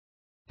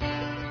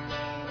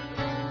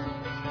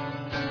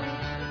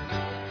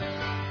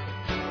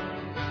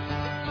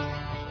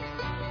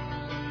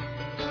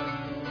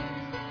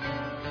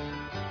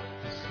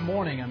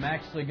morning I'm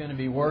actually going to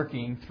be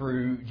working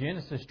through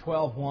Genesis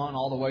 12:1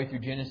 all the way through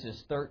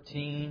Genesis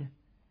 13,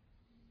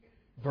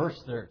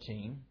 verse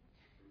 13.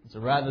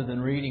 So rather than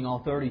reading all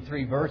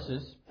 33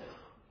 verses,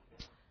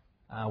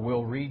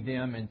 we'll read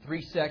them in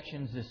three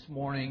sections this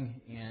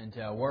morning and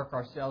work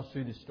ourselves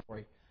through the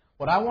story.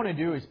 What I want to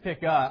do is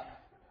pick up,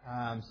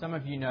 some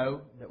of you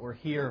know that we're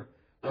here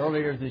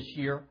earlier this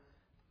year,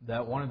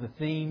 that one of the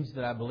themes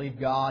that I believe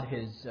God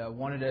has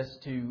wanted us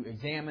to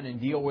examine and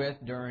deal with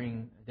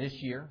during this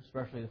year,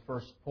 especially the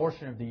first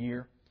portion of the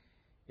year,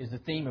 is the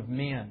theme of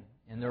men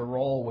and their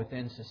role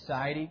within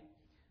society.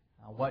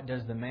 What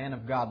does the man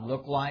of God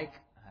look like?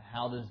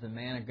 How does the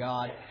man of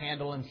God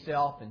handle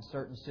himself in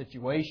certain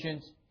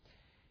situations?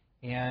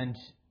 And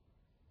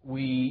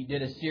we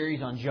did a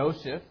series on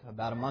Joseph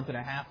about a month and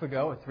a half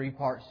ago, a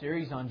three-part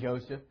series on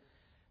Joseph.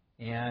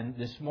 And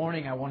this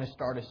morning I want to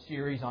start a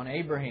series on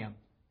Abraham.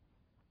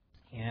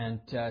 And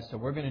so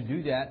we're going to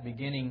do that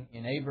beginning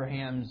in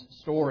Abraham's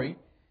story,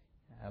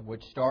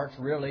 which starts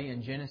really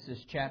in Genesis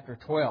chapter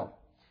 12.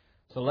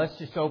 So let's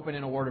just open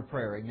in a word of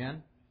prayer.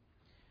 Amen.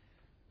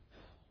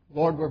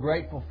 Lord, we're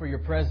grateful for Your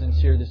presence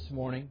here this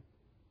morning.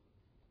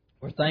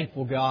 We're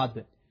thankful, God,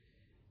 that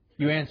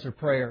You answer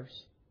prayers.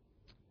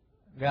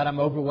 God, I'm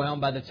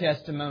overwhelmed by the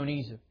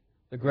testimonies of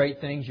the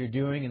great things You're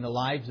doing in the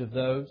lives of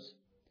those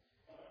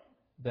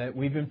that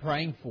we've been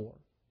praying for.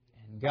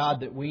 God,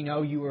 that we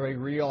know You are a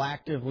real,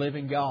 active,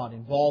 living God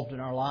involved in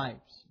our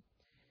lives.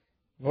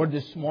 Lord,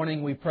 this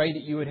morning we pray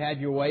that You would have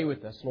Your way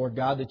with us. Lord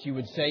God, that You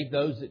would save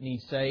those that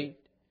need saved.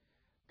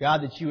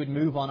 God, that You would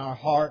move on our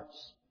hearts.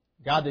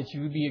 God, that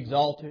You would be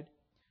exalted.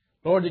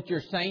 Lord, that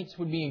Your saints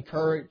would be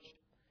encouraged.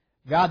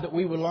 God, that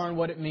we would learn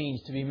what it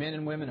means to be men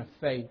and women of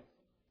faith.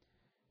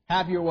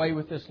 Have Your way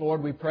with us,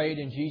 Lord. We pray it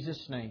in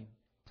Jesus' name.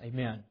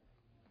 Amen.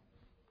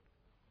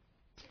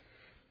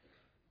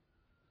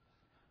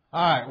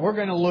 All right, we're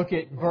going to look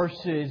at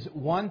verses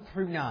 1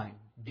 through 9.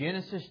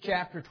 Genesis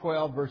chapter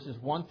 12, verses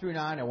 1 through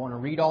 9. I want to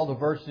read all the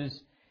verses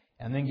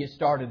and then get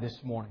started this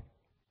morning.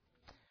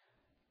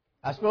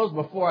 I suppose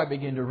before I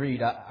begin to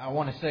read, I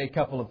want to say a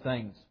couple of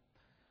things.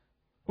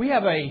 We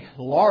have a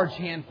large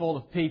handful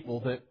of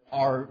people that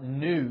are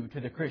new to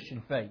the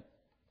Christian faith.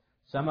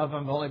 Some of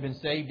them have only been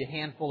saved a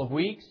handful of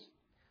weeks.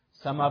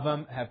 Some of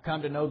them have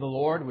come to know the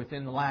Lord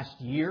within the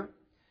last year.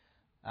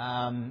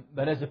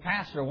 But as a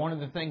pastor, one of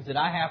the things that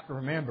I have to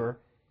remember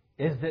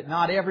is that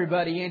not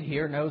everybody in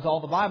here knows all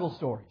the Bible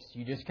stories.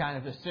 You just kind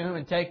of assume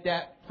and take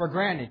that for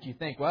granted. You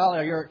think,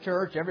 well, you're at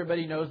church,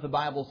 everybody knows the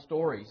Bible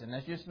stories. And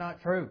that's just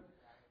not true.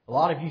 A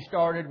lot of you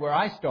started where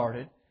I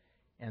started,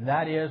 and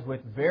that is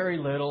with very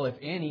little, if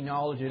any,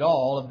 knowledge at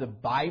all of the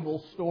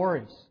Bible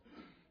stories.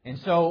 And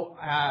so,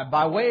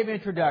 by way of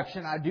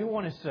introduction, I do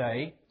want to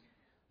say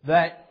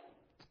that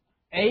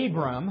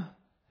Abram,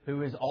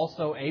 who is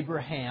also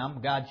Abraham.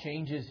 God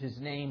changes his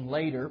name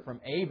later from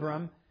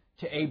Abram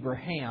to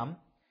Abraham.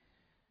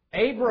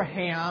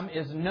 Abraham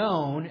is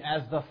known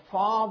as the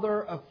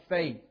father of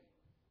faith.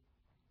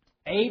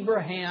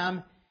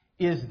 Abraham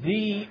is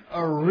the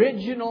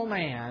original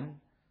man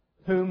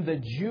whom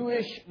the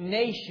Jewish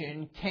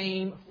nation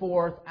came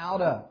forth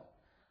out of.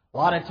 A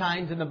lot of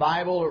times in the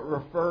Bible it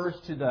refers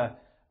to the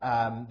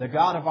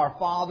God of our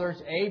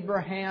fathers,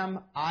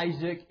 Abraham,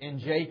 Isaac, and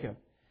Jacob.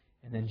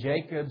 And then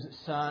Jacob's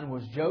son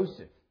was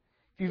Joseph.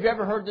 If you've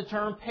ever heard the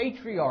term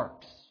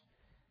patriarchs,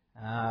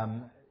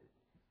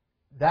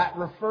 that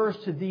refers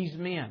to these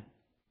men.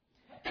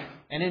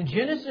 And in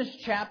Genesis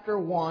chapter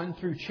 1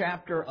 through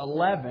chapter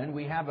 11,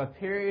 we have a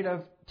period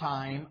of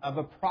time of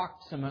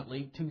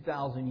approximately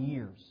 2,000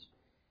 years.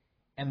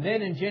 And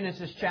then in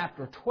Genesis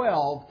chapter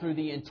 12 through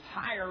the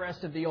entire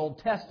rest of the Old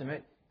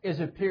Testament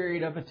is a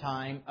period of a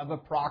time of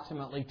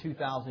approximately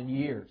 2,000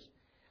 years.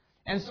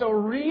 And so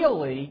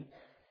really,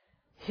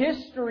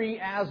 history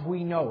as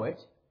we know it,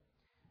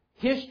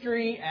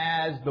 history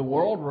as the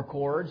world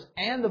records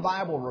and the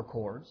Bible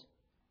records,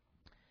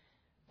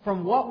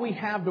 from what we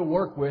have to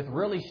work with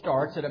really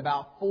starts at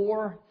about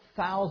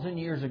 4,000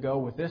 years ago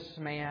with this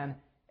man,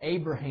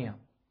 Abraham.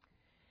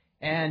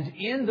 And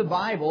in the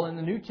Bible, in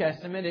the New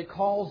Testament, it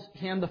calls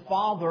him the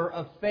father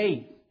of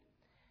faith.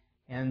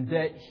 And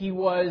that he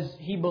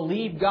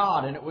believed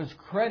God and it was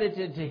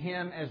credited to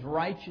him as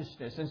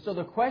righteousness. And so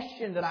the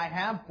question that I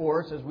have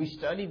for us as we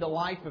study the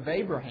life of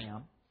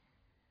Abraham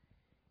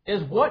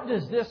is, what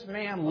does this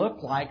man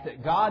look like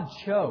that God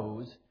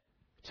chose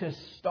to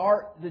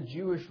start the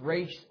Jewish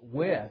race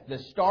with? To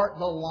start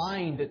the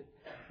line that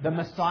the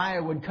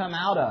Messiah would come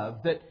out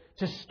of? That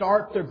to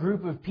start the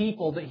group of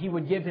people that He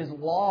would give His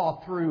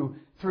law through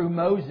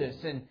Moses?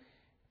 And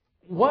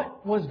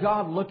what was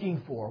God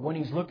looking for when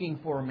He's looking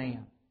for a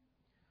man?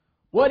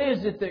 What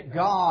is it that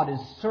God is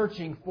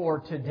searching for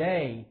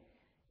today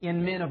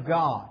in men of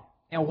God?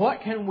 And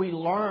what can we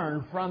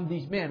learn from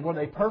these men? Were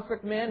they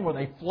perfect men? Were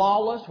they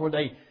flawless? Were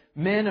they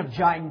men of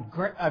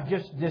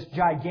just this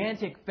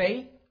gigantic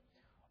faith?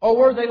 Or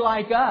were they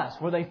like us?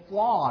 Were they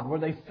flawed? Were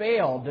they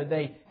failed? Did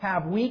they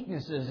have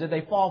weaknesses? Did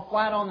they fall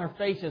flat on their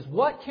faces?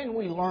 What can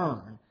we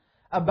learn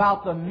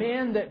about the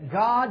men that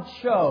God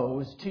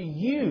chose to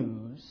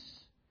use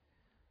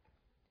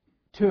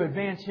to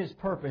advance His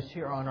purpose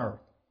here on earth.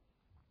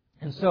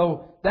 And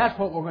so that's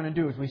what we're going to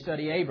do as we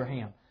study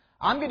Abraham.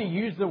 I'm going to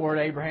use the word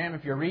Abraham.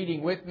 If you're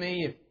reading with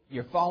me, if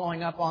you're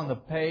following up on the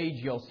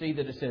page, you'll see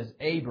that it says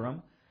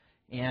Abram.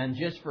 And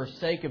just for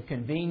sake of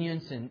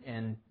convenience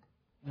and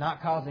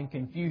not causing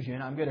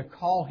confusion, I'm going to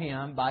call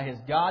him by his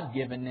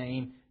God-given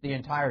name the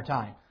entire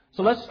time.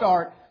 So let's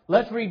start.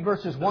 Let's read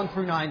verses 1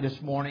 through 9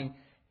 this morning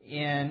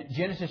in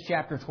Genesis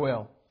chapter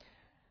 12.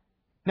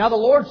 Now the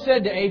Lord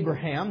said to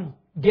Abraham,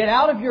 "Get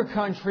out of your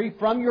country,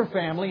 from your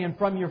family, and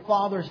from your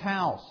father's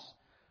house,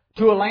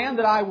 to a land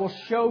that I will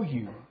show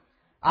you.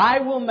 I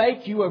will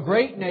make you a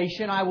great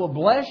nation. I will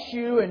bless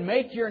you and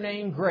make your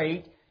name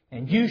great,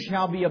 and you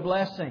shall be a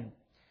blessing.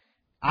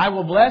 I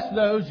will bless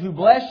those who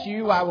bless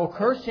you. I will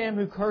curse him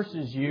who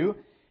curses you.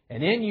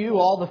 And in you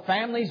all the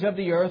families of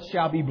the earth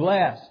shall be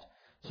blessed."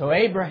 So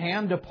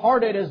Abraham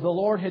departed as the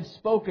Lord had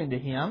spoken to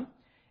him,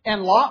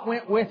 and Lot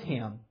went with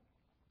him.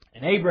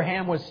 And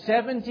Abraham was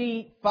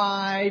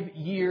 75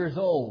 years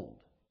old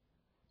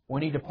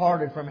when he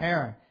departed from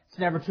Haran. It's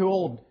never too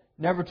old,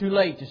 never too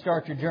late to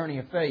start your journey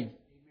of faith.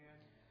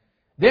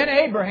 Then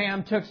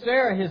Abraham took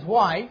Sarah his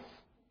wife,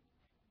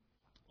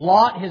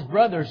 Lot his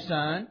brother's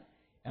son,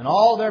 and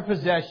all their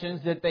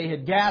possessions that they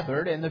had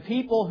gathered, and the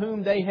people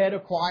whom they had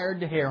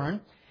acquired to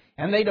Haran,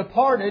 and they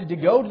departed to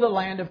go to the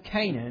land of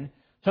Canaan.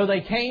 So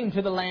they came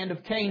to the land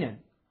of Canaan.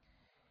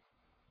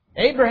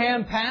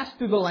 Abraham passed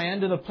through the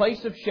land to the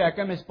place of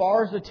Shechem as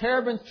far as the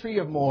terebinth tree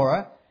of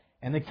Moreh,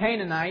 and the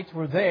Canaanites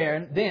were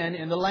there then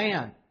in the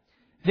land.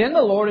 Then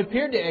the Lord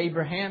appeared to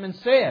Abraham and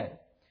said,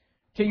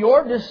 "To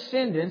your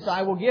descendants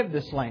I will give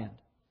this land."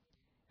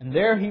 And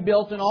there he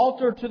built an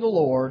altar to the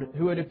Lord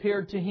who had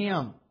appeared to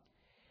him.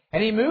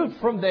 And he moved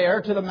from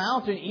there to the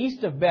mountain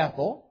east of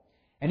Bethel,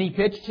 and he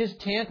pitched his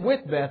tent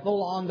with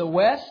Bethel on the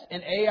west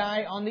and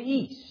Ai on the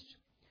east.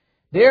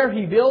 There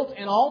he built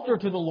an altar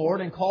to the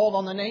Lord and called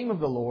on the name of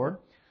the Lord.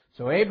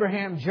 So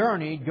Abraham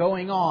journeyed,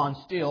 going on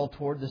still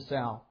toward the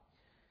south.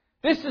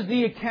 This is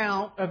the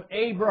account of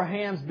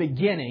Abraham's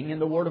beginning in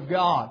the Word of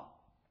God.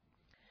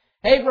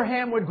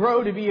 Abraham would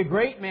grow to be a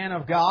great man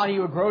of God. He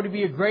would grow to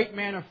be a great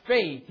man of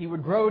faith. He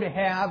would grow to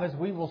have, as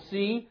we will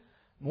see,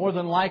 more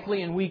than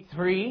likely in week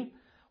 3,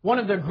 one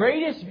of the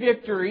greatest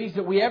victories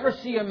that we ever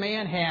see a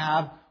man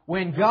have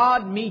when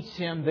God meets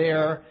him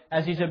there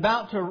as he's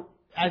about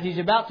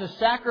to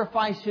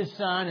sacrifice his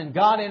son, and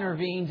God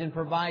intervenes and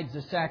provides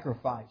the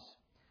sacrifice.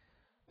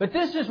 But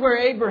this is where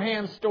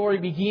Abraham's story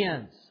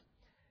begins.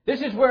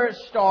 This is where it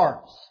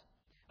starts.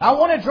 I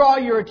want to draw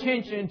your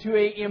attention to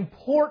an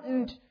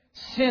important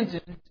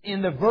sentence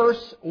in the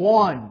verse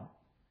 1.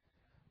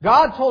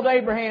 God told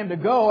Abraham to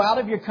go out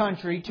of your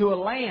country to a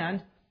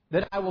land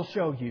that I will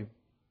show you.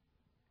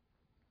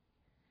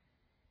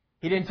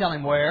 He didn't tell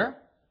him where.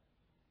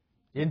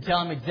 He didn't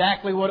tell him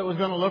exactly what it was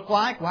going to look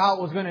like, how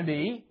it was going to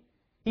be.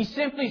 He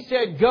simply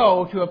said,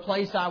 "Go to a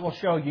place I will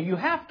show you." You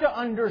have to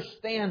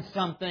understand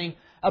something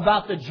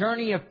about the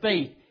journey of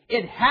faith.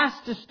 It has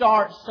to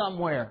start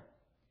somewhere.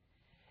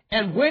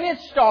 And when it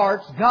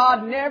starts,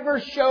 God never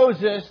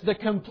shows us the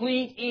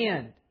complete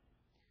end.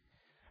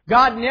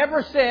 God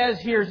never says,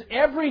 "Here's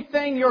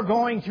everything you're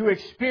going to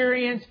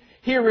experience.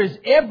 Here is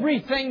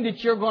everything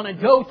that you're going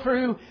to go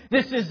through.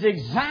 This is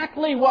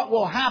exactly what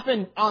will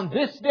happen on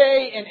this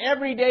day and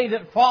every day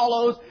that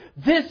follows.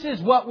 This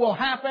is what will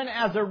happen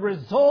as a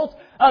result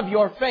of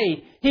your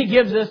faith." He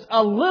gives us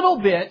a little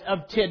bit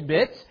of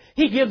tidbits.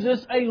 He gives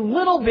us a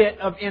little bit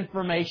of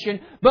information.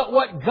 But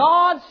what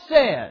God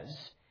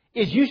says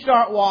is you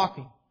start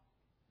walking.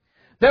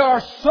 There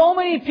are so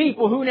many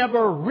people who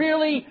never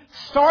really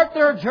start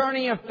their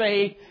journey of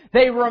faith.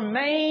 They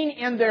remain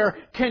in their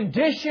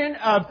condition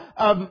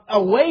of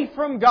away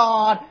from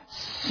God,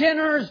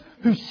 sinners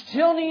who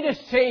still need a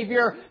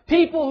Savior,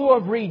 people who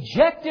have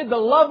rejected the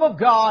love of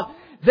God.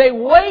 They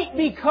wait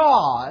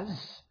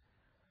because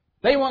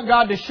they want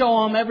God to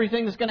show them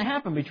everything that's going to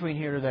happen between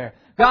here to there.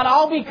 God,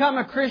 I'll become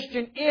a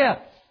Christian if.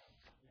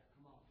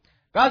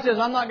 God says,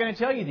 "I'm not going to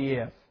tell you the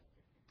if.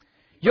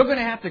 You're going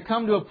to have to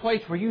come to a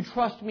place where you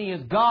trust me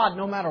as God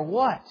no matter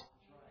what.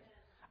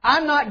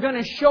 I'm not going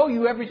to show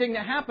you everything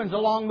that happens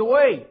along the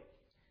way.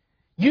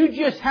 You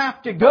just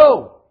have to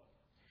go.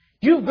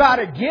 You've got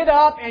to get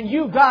up and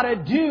you've got to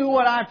do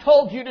what I've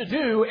told you to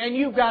do, and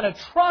you've got to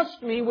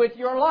trust me with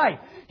your life.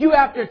 You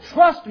have to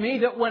trust me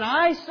that when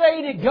I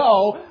say to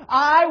go,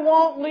 I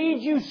won't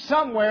lead you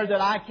somewhere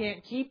that I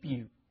can't keep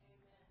you."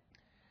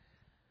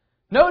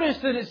 Notice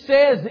that it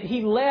says that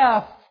he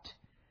left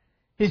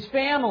his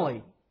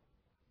family.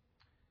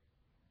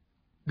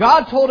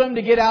 God told him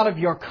to get out of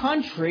your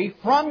country,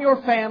 from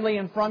your family,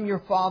 and from your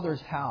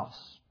father's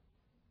house.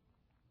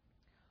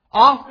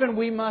 Often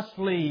we must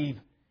leave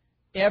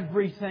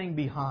everything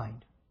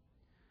behind.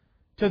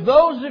 To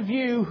those of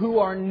you who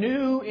are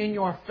new in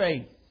your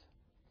faith,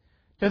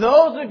 to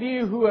those of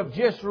you who have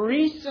just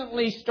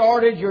recently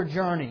started your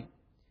journey,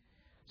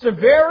 it's a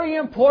very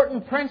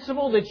important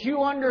principle that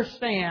you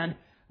understand.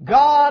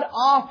 God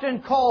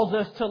often calls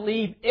us to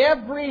leave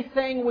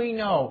everything we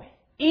know,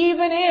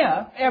 even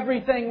if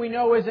everything we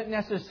know isn't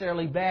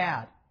necessarily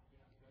bad.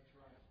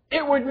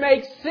 It would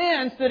make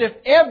sense that if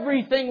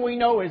everything we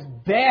know is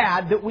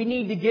bad, that we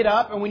need to get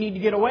up and we need to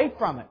get away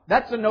from it.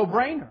 That's a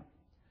no-brainer.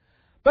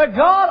 But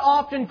God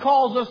often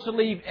calls us to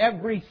leave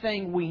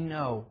everything we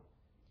know.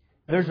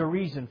 There's a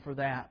reason for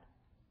that.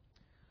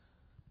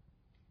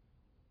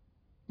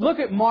 Look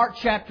at Mark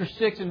chapter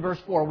 6 and verse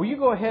 4. Will you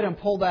go ahead and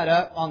pull that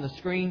up on the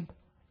screen?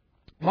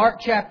 Mark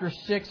chapter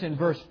 6 and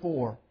verse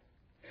 4.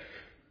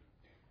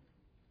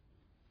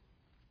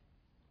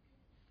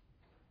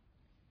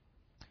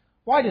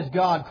 Why does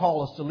God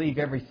call us to leave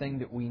everything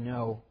that we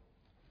know?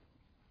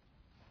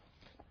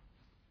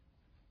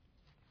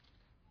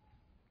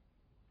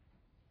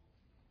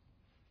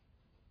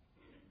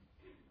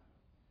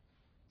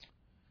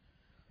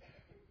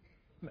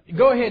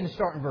 Go ahead and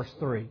start in verse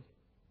 3.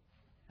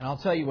 And I'll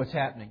tell you what's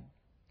happening.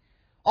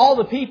 All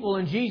the people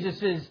in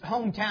Jesus'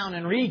 hometown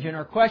and region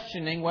are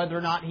questioning whether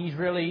or not He's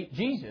really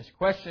Jesus.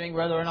 Questioning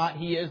whether or not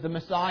He is the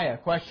Messiah.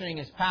 Questioning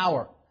His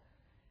power.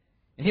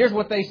 And here's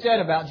what they said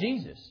about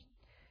Jesus.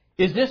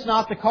 Is this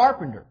not the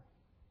carpenter,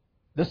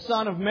 the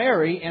son of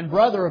Mary and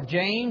brother of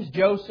James,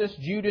 Joseph,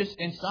 Judas,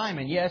 and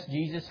Simon? Yes,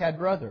 Jesus had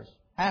brothers,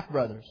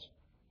 half-brothers.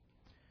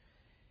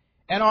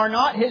 And are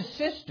not His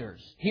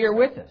sisters here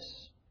with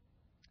us?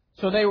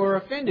 So they were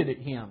offended at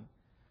Him.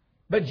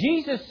 But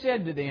Jesus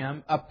said to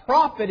them, a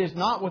prophet is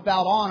not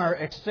without honor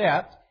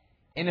except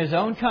in his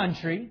own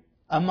country,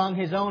 among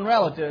his own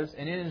relatives,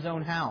 and in his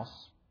own house.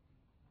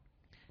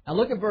 Now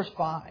look at verse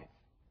 5.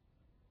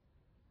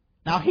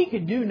 Now He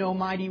could do no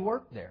mighty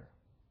work there.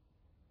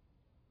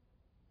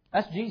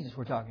 That's Jesus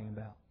we're talking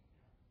about.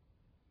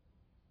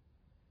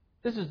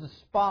 This is the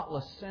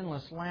spotless,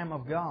 sinless Lamb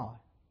of God,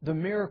 the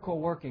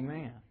miracle-working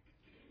man.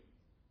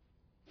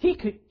 He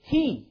could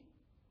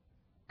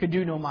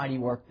do no mighty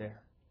work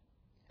there,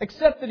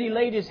 except that He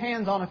laid His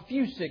hands on a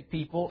few sick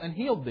people and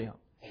healed them.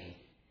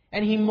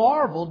 And He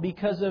marveled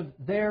because of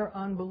their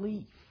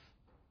unbelief.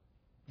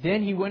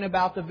 Then He went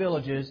about the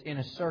villages in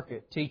a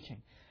circuit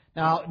teaching.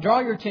 Now,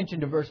 draw your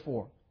attention to verse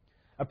 4.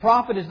 A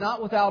prophet is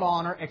not without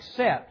honor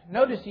except,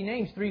 notice He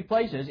names 3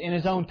 places, in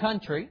his own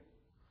country,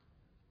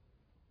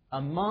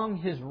 among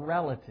his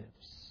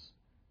relatives,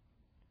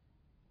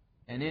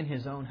 and in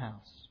his own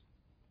house.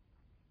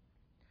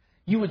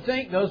 You would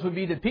think those would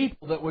be the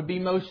people that would be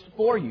most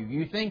for you.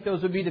 You think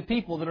those would be the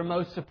people that are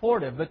most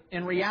supportive, but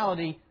in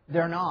reality,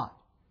 they're not.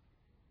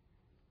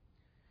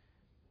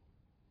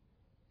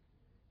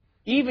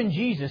 Even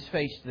Jesus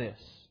faced this.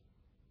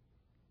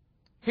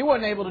 He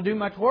wasn't able to do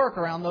much work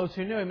around those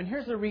who knew Him. And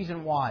here's the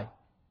reason why.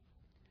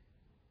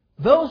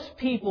 Those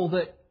people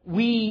that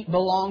we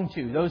belong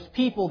to, those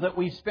people that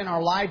we've spent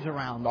our lives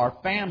around, our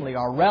family,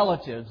 our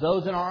relatives,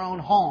 those in our own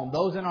home,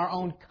 those in our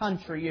own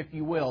country, if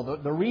you will,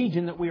 the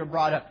region that we were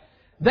brought up,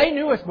 they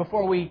knew us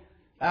before we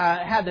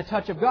had the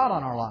touch of God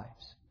on our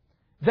lives.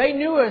 They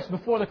knew us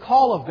before the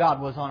call of God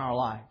was on our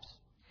lives.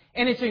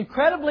 And it's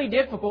incredibly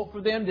difficult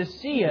for them to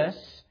see us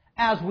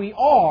as we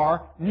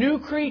are, new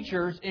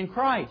creatures in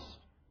Christ.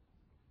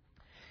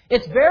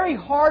 It's very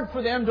hard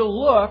for them to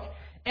look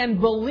and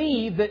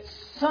believe that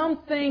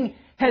something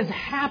has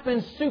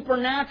happened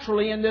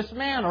supernaturally in this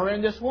man or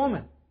in this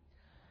woman.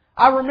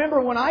 I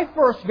remember when I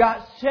first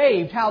got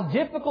saved, how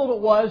difficult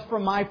it was for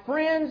my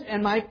friends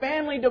and my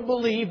family to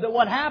believe that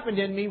what happened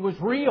in me was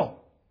real.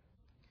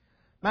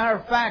 Matter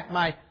of fact,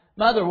 my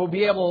mother will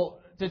be able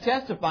to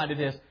testify to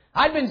this.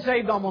 I've been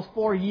saved almost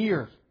 4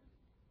 years.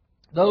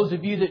 Those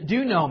of you that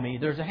do know me,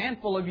 there's a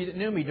handful of you that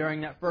knew me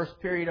during that first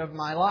period of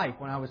my life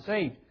when I was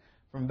saved,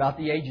 from about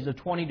the ages of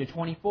 20 to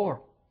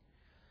 24.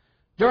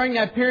 During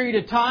that period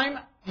of time,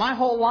 my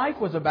whole life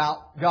was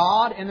about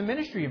God and the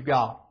ministry of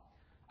God.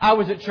 I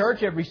was at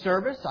church every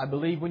service. I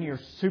believe when you're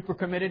super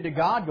committed to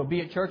God, you'll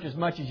be at church as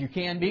much as you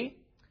can be.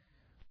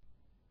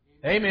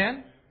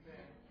 Amen.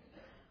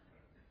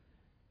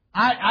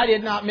 I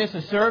did not miss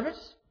a service.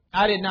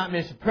 I did not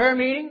miss a prayer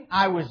meeting.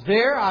 I was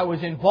there. I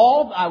was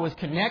involved. I was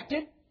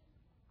connected.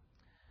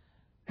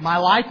 My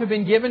life had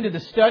been given to the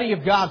study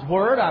of God's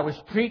Word. I was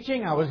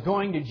preaching. I was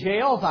going to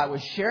jails. I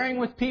was sharing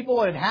with people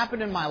what had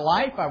happened in my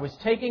life. I was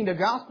taking the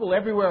gospel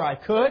everywhere I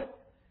could.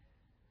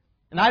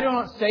 And I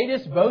don't say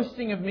this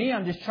boasting of me.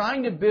 I'm just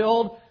trying to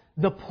build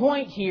the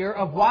point here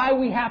of why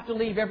we have to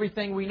leave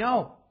everything we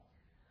know.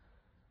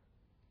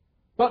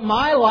 But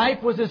my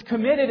life was as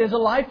committed as a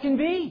life can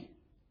be.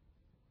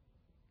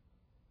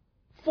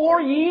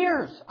 4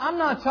 years. I'm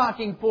not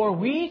talking 4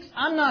 weeks.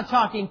 I'm not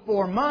talking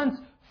 4 months.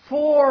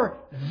 4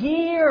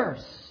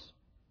 years.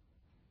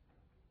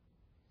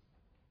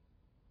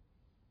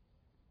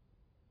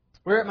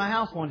 We were at my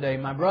house one day.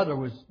 My brother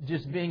was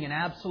just being an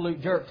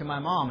absolute jerk to my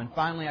mom. And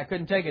finally, I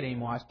couldn't take it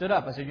anymore. I stood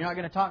up. I said, "You're not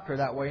going to talk to her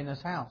that way in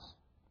this house."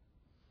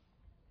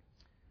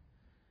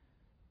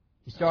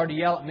 He started to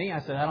yell at me.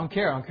 I said, "I don't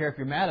care. I don't care if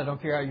you're mad. I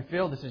don't care how you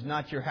feel. This is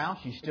not your house.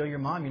 She's still your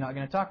mom. You're not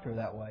going to talk to her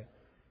that way."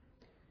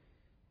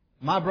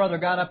 My brother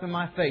got up in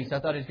my face. I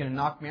thought he was going to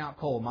knock me out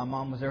cold. My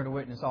mom was there to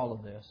witness all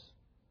of this.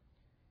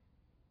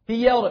 He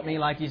yelled at me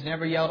like he's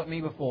never yelled at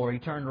me before. He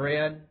turned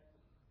red.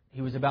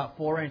 He was about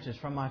 4 inches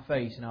from my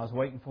face, and I was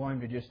waiting for him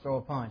to just throw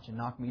a punch and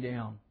knock me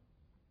down.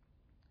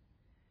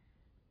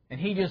 And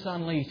he just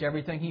unleashed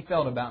everything he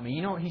felt about me.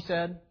 You know what he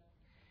said?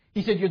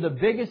 He said, "You're the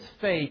biggest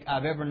fake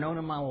I've ever known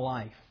in my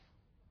life."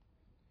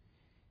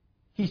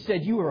 He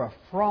said, "You are a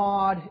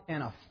fraud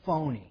and a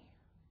phony.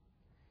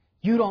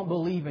 You don't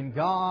believe in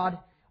God.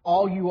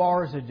 All you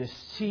are is a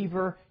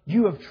deceiver.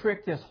 You have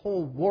tricked this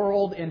whole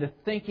world into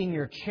thinking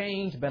you're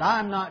changed, but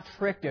I'm not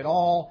tricked at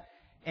all."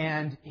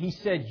 And he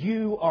said,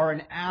 "You are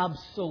an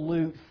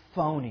absolute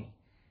phony.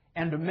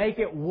 And to make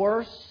it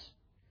worse,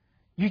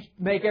 you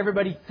make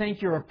everybody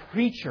think you're a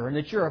preacher and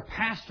that you're a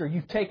pastor.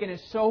 You've taken it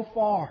so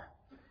far.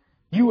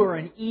 You are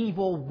an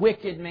evil,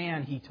 wicked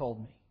man," he told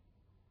me.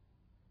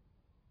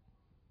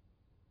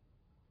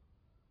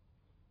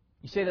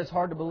 You say that's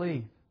hard to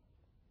believe.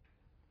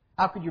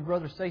 How could your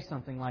brother say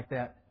something like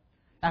that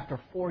after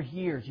 4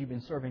 years you've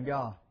been serving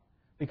God?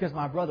 Because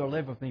my brother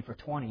lived with me for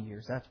 20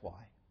 years, that's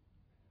why.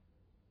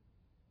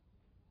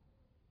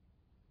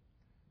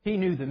 He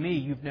knew the me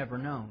you've never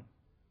known.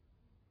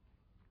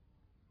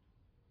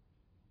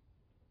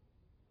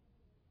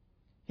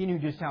 He knew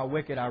just how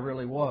wicked I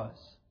really was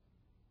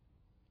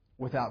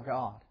without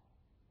God.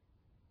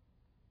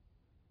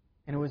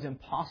 And it was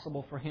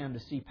impossible for him to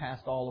see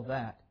past all of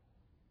that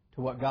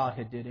to what God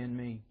had did in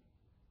me.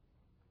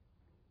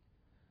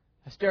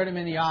 I stared him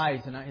in the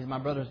eyes, and my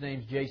brother's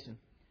name's Jason.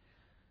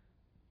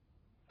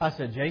 I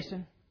said,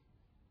 "Jason,"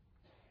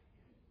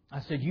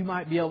 I said, "you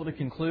might be able to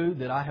conclude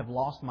that I have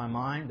lost my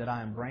mind, that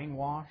I am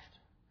brainwashed,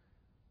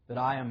 that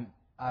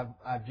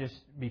I've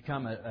just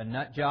become a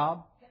nut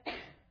job.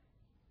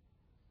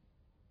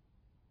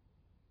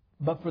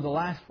 But for the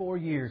last 4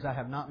 years, I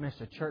have not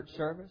missed a church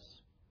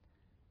service.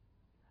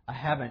 I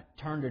haven't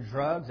turned to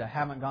drugs. I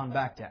haven't gone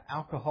back to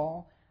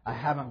alcohol. I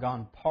haven't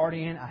gone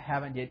partying. I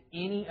haven't did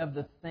any of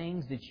the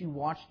things that you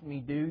watched me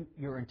do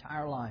your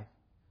entire life.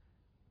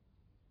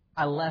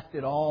 I left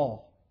it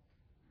all."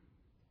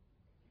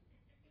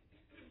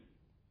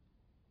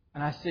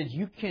 And I said,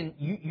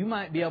 you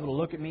might be able to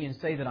look at me and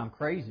say that I'm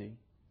crazy,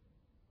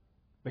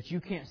 but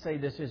you can't say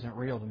this isn't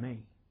real to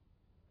me.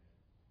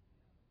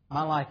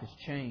 My life has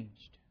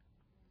changed.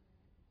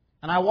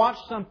 And I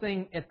watched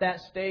something at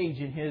that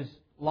stage in his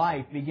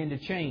life begin to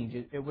change.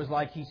 It was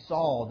like he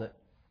saw that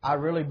I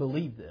really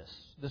believed this.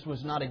 This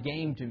was not a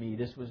game to me.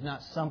 This was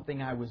not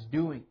something I was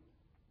doing.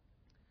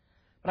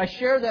 But I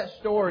share that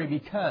story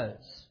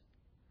because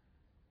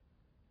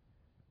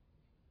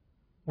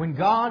when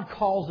God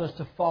calls us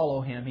to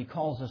follow Him, He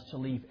calls us to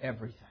leave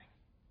everything.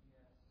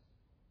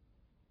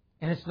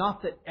 And it's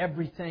not that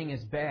everything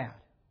is bad.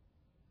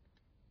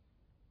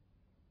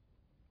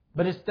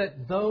 But it's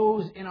that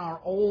those in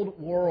our old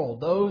world,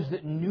 those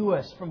that knew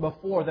us from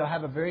before, they'll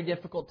have a very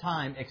difficult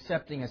time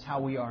accepting us how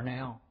we are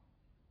now.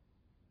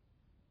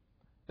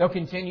 They'll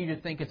continue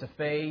to think it's a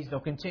phase. They'll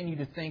continue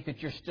to think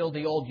that you're still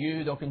the old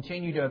you. They'll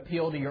continue to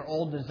appeal to your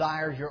old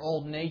desires, your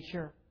old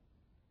nature.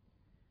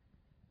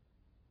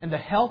 And the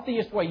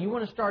healthiest way, you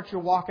want to start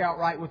your walk out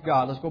right with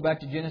God. Let's go back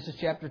to Genesis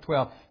chapter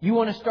 12. You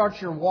want to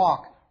start your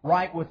walk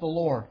right with the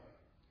Lord.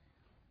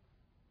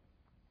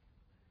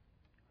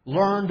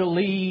 Learn to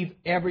leave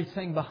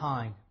everything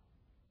behind.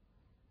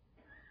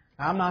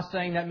 I'm not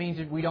saying that means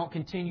that we don't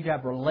continue to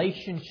have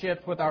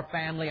relationships with our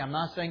family. I'm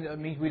not saying that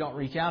means we don't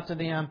reach out to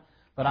them.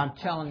 But I'm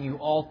telling you,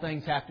 all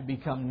things have to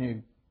become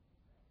new.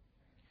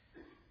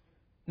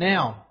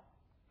 Now,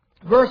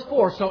 verse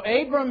 4. So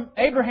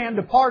Abraham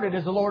departed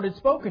as the Lord had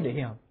spoken to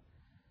him.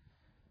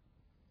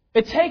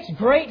 It takes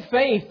great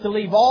faith to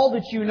leave all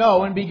that you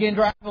know and begin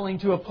traveling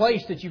to a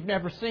place that you've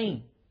never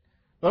seen.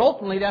 But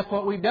ultimately, that's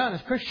what we've done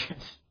as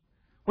Christians.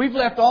 We've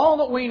left all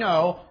that we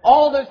know,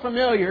 all that's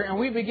familiar, and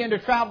we begin to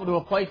travel to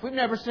a place we've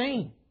never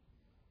seen.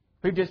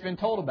 We've just been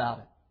told about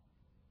it.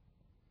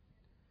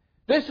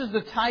 This is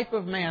the type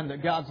of man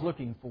that God's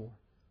looking for.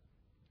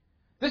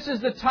 This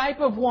is the type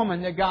of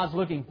woman that God's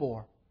looking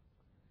for.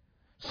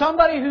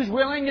 Somebody who's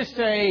willing to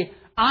say,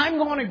 I'm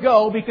going to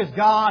go because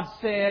God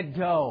said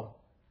go.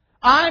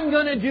 I'm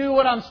going to do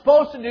what I'm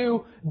supposed to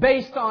do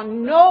based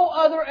on no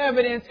other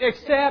evidence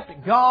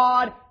except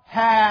God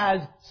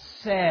has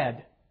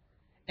said.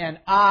 And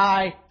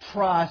I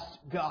trust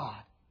God.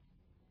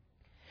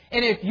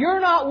 And if you're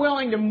not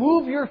willing to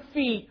move your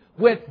feet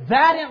with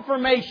that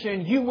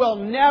information, you will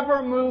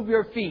never move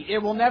your feet. It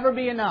will never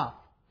be enough.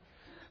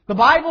 The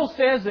Bible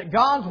says that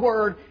God's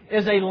Word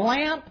is a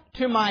lamp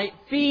to my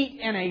feet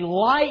and a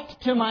light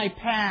to my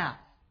path.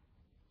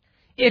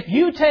 If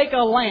you take a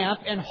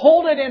lamp and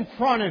hold it in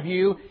front of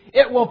you,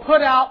 it will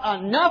put out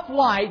enough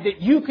light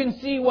that you can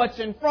see what's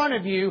in front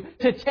of you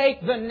to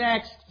take the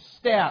next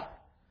step.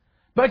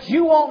 But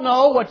you won't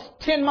know what's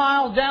 10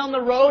 miles down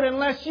the road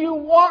unless you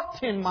walk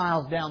 10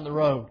 miles down the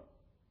road.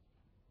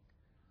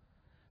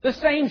 The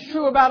same's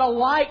true about a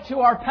light to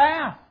our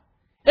path.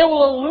 It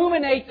will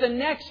illuminate the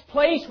next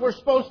place we're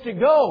supposed to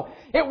go.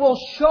 It will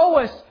show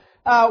us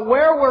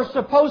where we're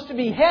supposed to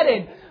be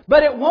headed,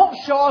 but it won't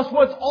show us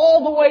what's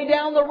all the way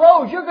down the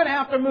road. You're going to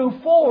have to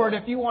move forward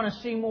if you want to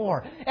see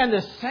more. And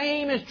the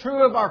same is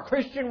true of our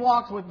Christian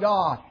walks with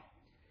God.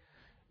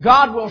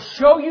 God will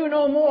show you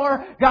no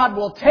more. God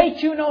will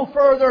take you no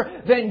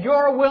further than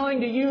you're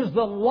willing to use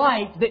the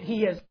light that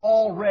He has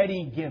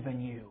already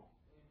given you.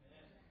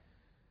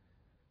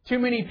 Too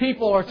many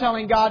people are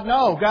telling God,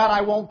 no, God,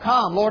 I won't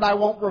come. Lord, I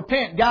won't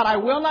repent. God, I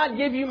will not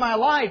give you my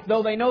life,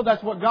 though they know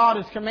that's what God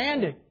has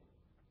commanded.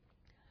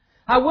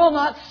 I will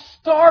not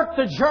start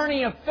the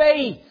journey of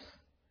faith.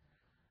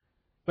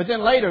 But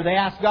then later they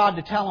ask God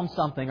to tell them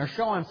something or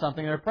show Him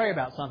something or pray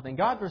about something.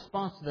 God's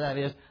response to that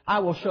is, I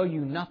will show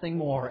you nothing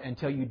more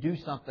until you do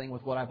something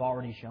with what I've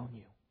already shown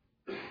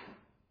you.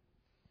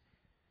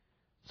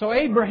 So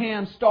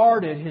Abraham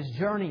started his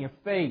journey of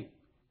faith.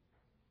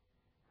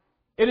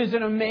 It is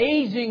an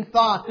amazing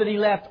thought that he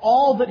left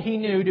all that he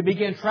knew to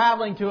begin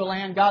traveling to a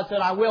land God said,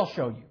 I will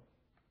show you.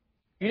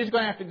 You're just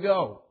going to have to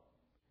go.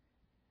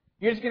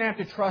 You're just going to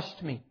have to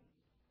trust me.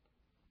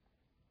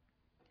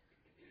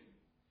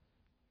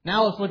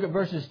 Now let's look at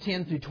verses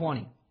 10 through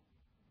 20.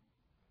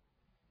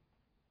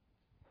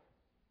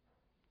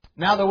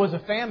 Now there was a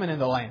famine in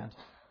the land.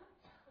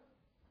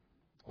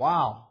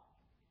 Wow.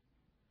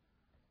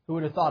 Who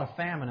would have thought of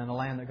famine in the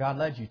land that God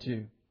led you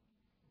to?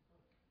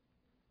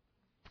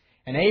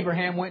 And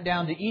Abraham went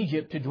down to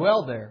Egypt to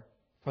dwell there,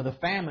 for the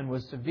famine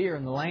was severe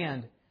in the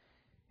land.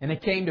 And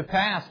it came to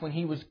pass, when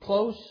he was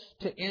close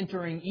to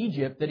entering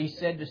Egypt, that he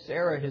said to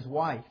Sarah his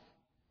wife,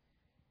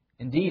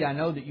 Indeed, I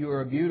know that you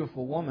are a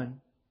beautiful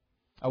woman,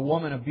 a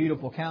woman of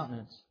beautiful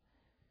countenance.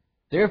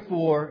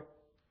 Therefore,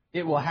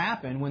 it will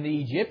happen when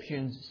the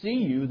Egyptians see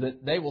you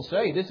that they will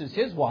say, This is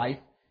his wife,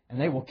 and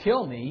they will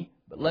kill me,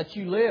 but let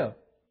you live.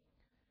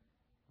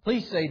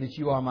 Please say that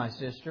you are my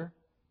sister,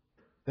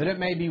 that it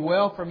may be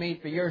well for me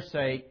for your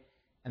sake,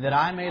 and that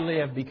I may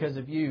live because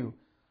of you.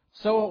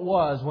 So it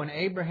was when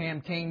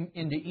Abraham came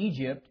into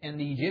Egypt, and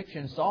the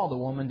Egyptians saw the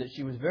woman, that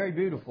she was very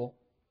beautiful.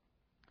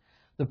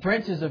 The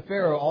princes of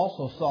Pharaoh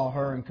also saw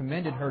her and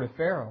commended her to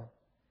Pharaoh.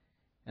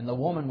 And the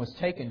woman was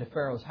taken to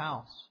Pharaoh's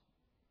house.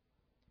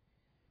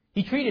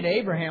 He treated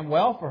Abraham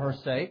well for her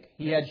sake.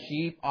 He had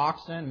sheep,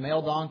 oxen,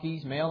 male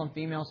donkeys, male and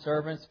female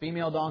servants,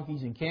 female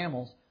donkeys and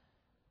camels.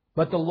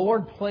 But the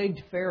Lord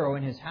plagued Pharaoh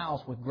in his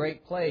house with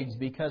great plagues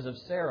because of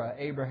Sarah,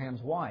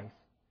 Abraham's wife.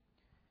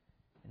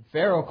 And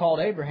Pharaoh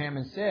called Abraham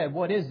and said,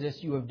 What is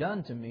this you have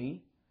done to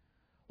me?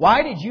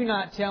 Why did you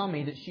not tell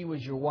me that she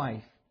was your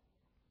wife?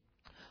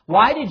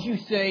 Why did you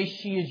say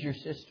she is your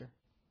sister?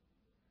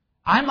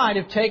 I might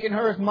have taken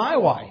her as my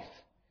wife.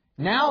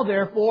 Now,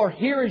 therefore,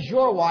 here is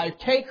your wife.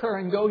 Take her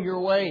and go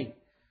your way.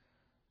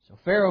 So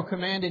Pharaoh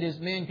commanded his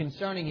men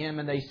concerning him,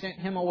 and they sent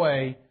him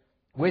away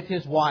with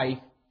his wife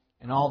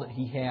and all that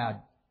he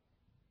had.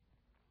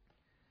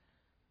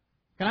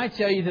 Can I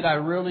tell you that I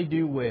really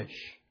do wish,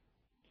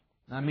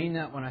 and I mean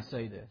that when I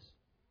say this,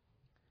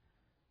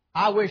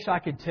 I wish I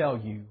could tell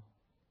you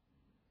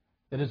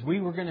that as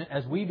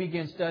we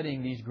begin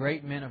studying these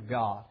great men of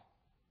God,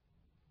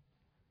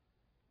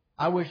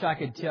 I wish I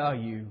could tell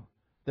you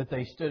that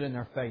they stood in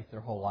their faith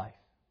their whole life.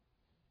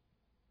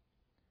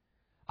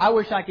 I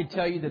wish I could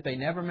tell you that they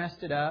never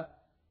messed it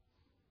up,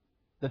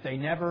 that they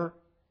never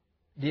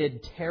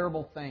did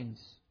terrible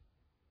things.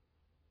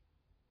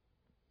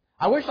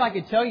 I wish I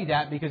could tell you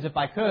that, because if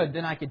I could,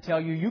 then I could tell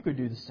you you could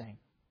do the same.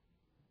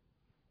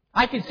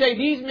 I could say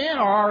these men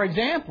are our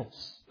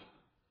examples.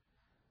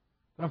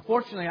 But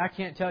unfortunately, I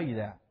can't tell you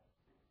that.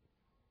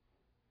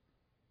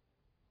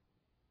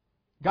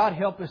 God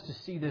help us to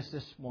see this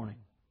morning.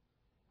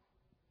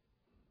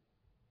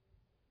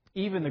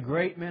 Even the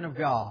great men of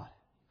God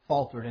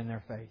faltered in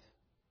their faith.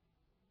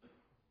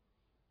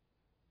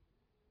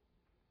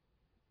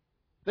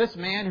 This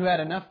man who had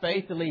enough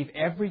faith to leave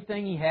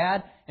everything he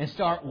had and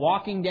start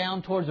walking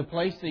down towards a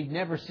place that he'd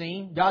never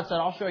seen, God said,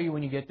 I'll show you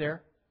when you get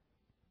there.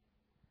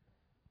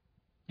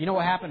 You know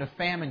what happened? A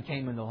famine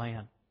came in the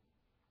land.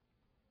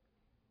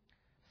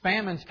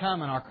 Famines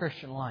come in our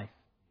Christian life.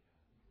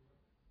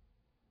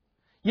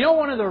 You know,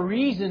 one of the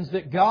reasons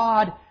that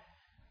God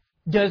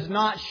does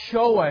not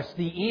show us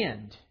the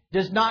end,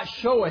 does not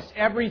show us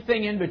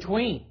everything in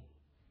between.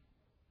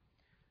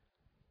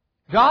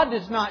 God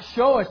does not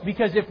show us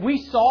because if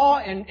we saw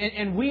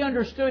and we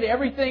understood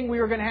everything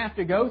we were going to have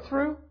to go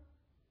through,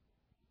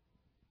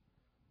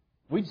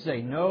 we'd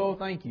say, no,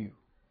 thank you.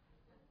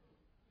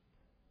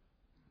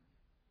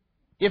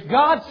 If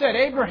God said,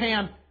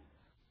 Abraham,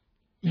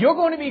 you're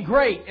going to be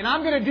great, and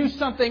I'm going to do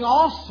something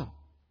awesome.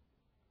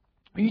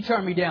 You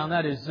turn me down.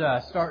 That is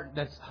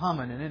that's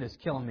humming, and it is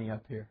killing me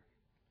up here.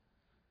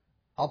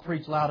 I'll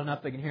preach loud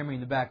enough they can hear me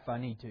in the back if I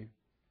need to.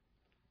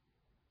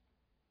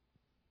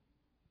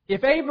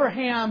 If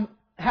Abraham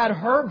had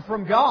heard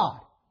from God,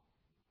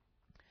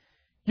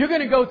 you're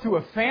going to go through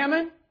a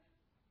famine.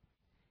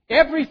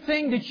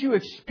 Everything that you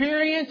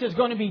experience is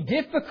going to be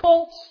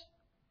difficult.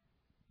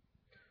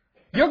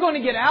 You're going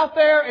to get out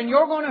there and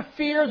you're going to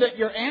fear that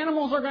your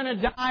animals are going to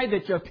die,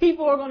 that your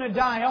people are going to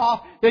die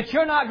off, that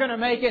you're not going to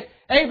make it.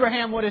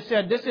 Abraham would have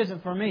said, this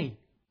isn't for me.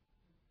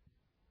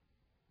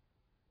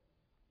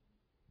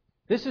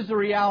 This is the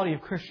reality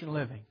of Christian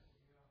living.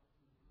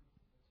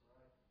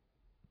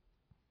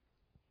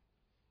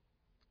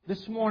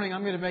 This morning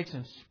I'm going to make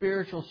some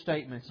spiritual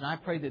statements, and I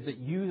pray that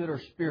you that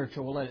are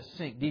spiritual will let it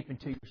sink deep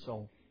into your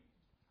soul.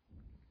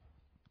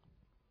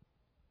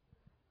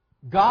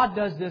 God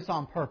does this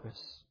on purpose.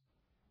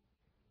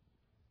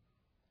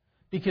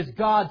 Because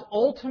God's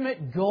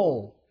ultimate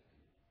goal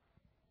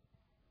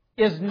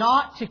is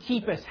not to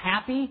keep us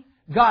happy.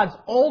 God's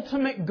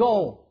ultimate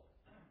goal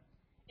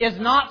is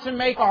not to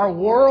make our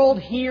world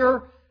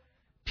here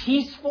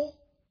peaceful.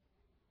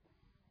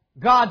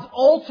 God's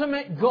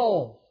ultimate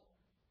goal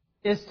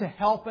is to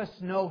help us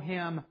know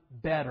Him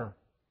better.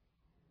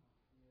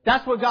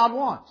 That's what God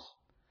wants.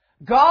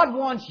 God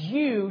wants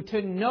you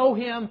to know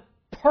Him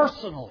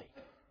personally.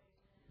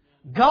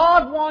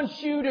 God wants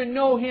you to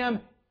know Him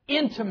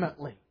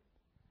intimately.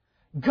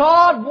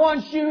 God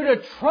wants you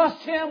to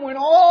trust Him when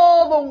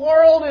all the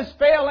world is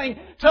failing,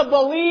 to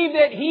believe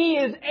that He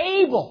is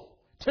able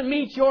to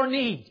meet your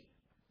need.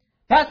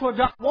 That's what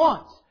God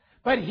wants.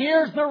 But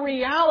here's the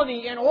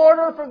reality. In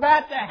order for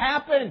that to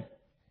happen,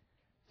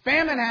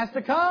 famine has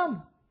to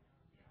come.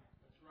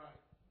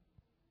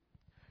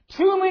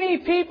 Too many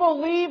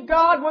people leave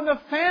God when the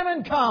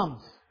famine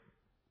comes.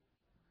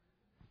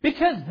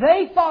 Because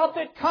they thought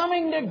that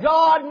coming to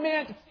God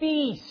meant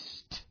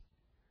feast.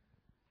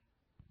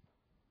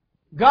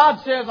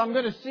 God says, I'm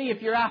going to see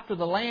if you're after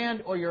the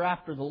land or you're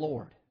after the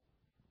Lord.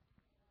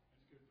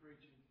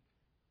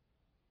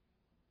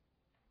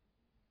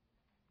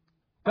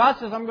 God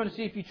says, I'm going to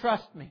see if you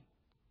trust me.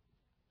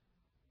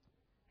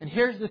 And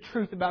here's the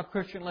truth about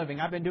Christian living.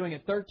 I've been doing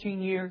it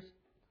 13 years.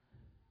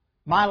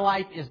 My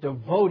life is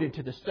devoted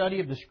to the study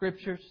of the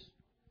Scriptures.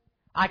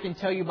 I can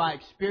tell you by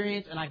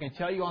experience, and I can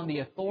tell you on the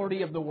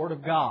authority of the Word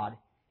of God,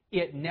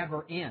 it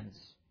never ends.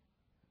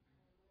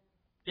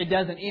 It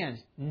doesn't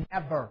end.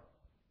 Never.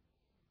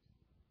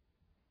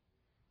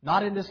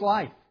 Not in this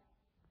life.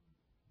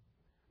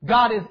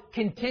 God is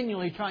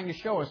continually trying to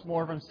show us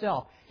more of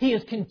Himself. He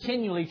is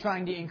continually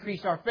trying to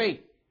increase our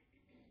faith.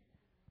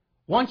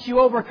 Once you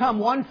overcome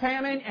one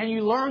famine and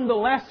you learn the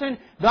lesson,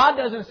 God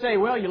doesn't say,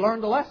 well, you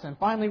learned the lesson.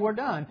 Finally, we're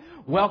done.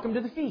 Welcome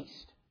to the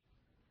feast.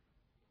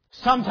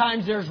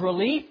 Sometimes there's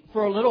relief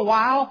for a little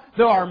while.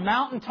 There are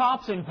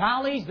mountaintops and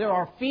valleys. There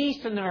are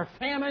feasts and there are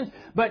famines.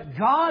 But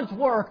God's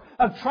work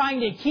of trying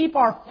to keep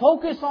our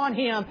focus on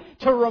Him,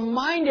 to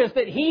remind us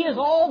that He is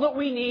all that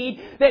we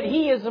need, that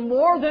He is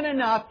more than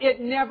enough, it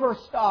never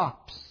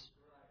stops.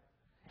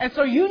 And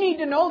so you need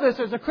to know this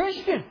as a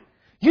Christian.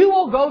 You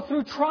will go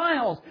through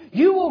trials.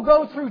 You will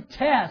go through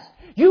tests.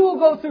 You will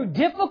go through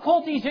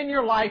difficulties in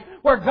your life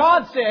where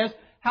God says,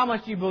 how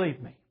much do you believe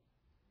me?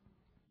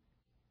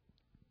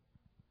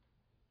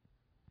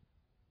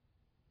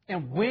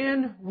 And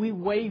when we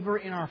waver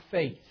in our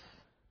faith,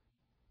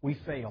 we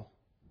fail.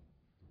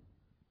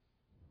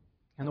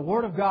 And the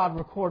Word of God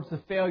records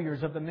the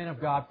failures of the men of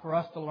God for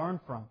us to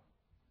learn from.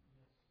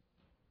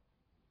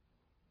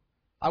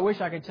 I wish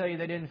I could tell you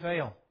they didn't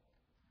fail.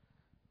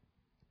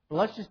 But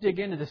let's just dig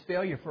into this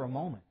failure for a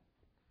moment.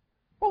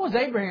 What was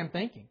Abraham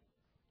thinking?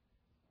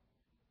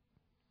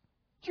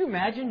 Could you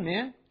imagine,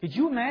 men? Could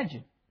you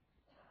imagine?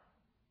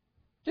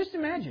 Just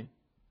imagine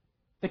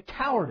the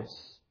cowardice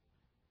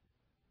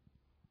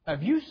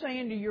of you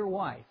saying to your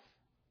wife,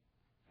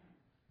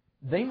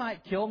 they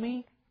might kill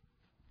me,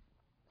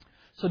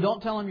 so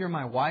don't tell them you're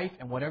my wife,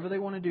 and whatever they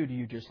want to do to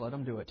you, just let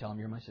them do it. Tell them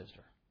you're my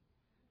sister.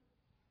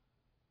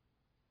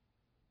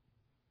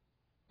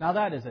 Now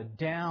that is a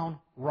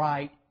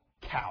downright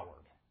coward.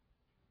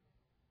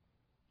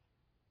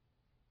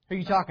 Who are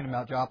you talking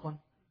about, Joplin?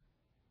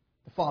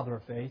 The father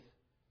of faith.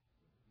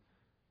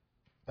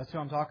 That's who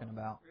I'm talking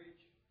about.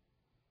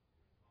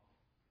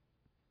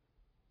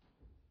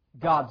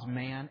 God's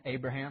man,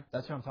 Abraham.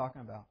 That's who I'm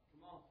talking about.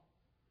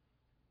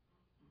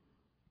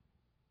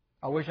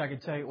 I wish I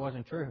could tell you it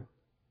wasn't true,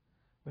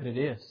 but it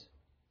is.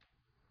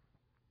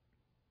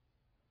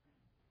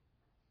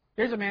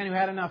 Here's a man who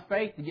had enough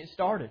faith to get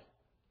started.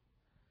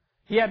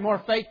 He had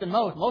more faith than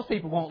most. Most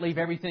people won't leave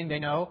everything they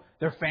know,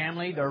 their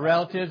family, their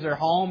relatives, their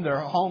home, their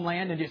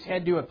homeland, and just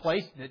head to a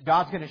place that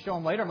God's going to show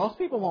them later. Most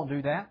people won't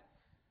do that.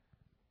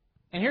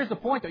 And here's the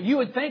point, though. You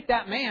would think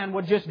that man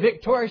would just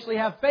victoriously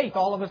have faith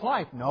all of his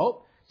life.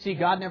 Nope. See,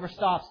 God never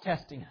stops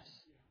testing us.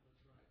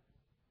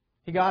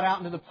 He got out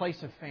into the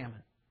place of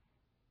famine.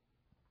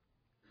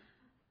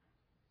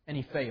 And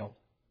he failed.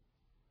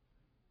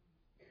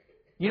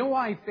 You know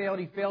why he failed?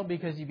 He failed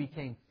because he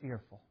became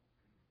fearful.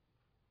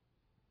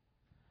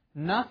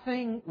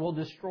 Nothing will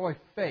destroy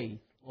faith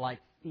like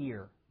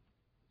fear.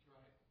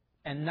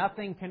 And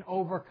nothing can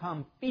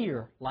overcome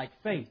fear like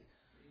faith.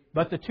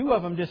 But the two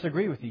of them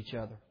disagree with each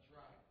other.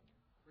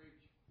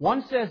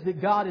 One says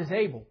that God is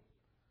able.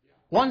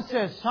 One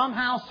says,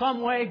 somehow,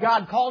 some way,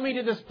 God called me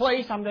to this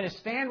place. I'm going to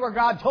stand where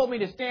God told me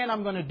to stand.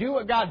 I'm going to do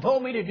what God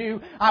told me to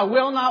do. I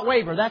will not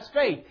waver. That's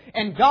faith.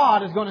 And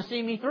God is going to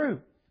see me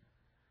through.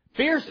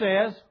 Fear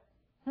says,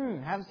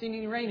 haven't seen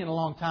any rain in a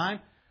long time.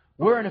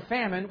 We're in a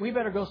famine. We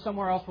better go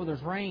somewhere else where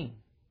there's rain.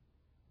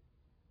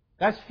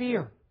 That's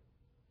fear.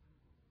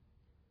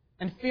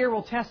 And fear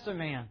will test a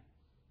man.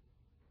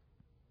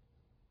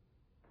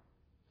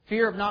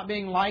 Fear of not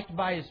being liked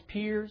by his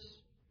peers.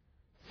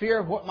 Fear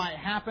of what might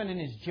happen in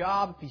his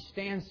job if he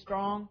stands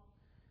strong.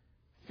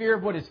 Fear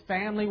of what his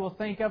family will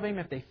think of him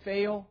if they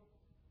fail.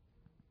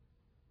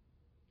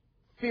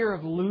 Fear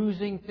of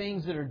losing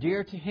things that are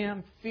dear to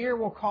him. Fear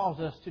will cause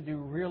us to do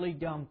really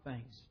dumb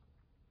things.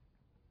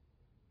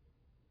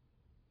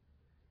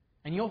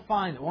 And you'll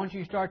find that once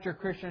you start your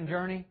Christian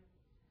journey,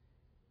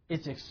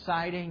 it's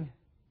exciting,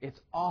 it's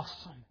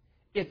awesome,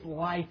 it's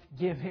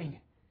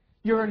life-giving.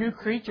 You're a new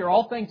creature.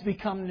 All things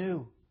become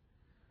new.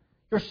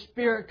 Your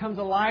spirit comes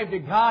alive to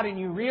God and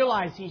you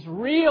realize He's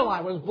real.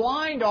 I was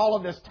blind all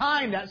of this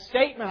time. That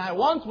statement, I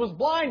once was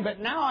blind, but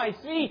now I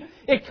see.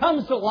 It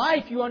comes to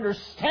life. You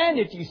understand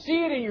it. You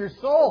see it in your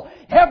soul.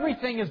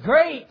 Everything is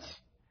great.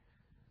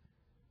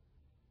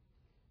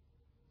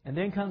 And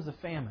then comes the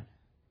famine.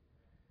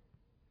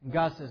 And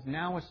God says,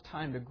 now it's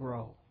time to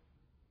grow.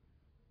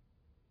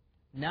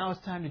 Now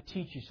it's time to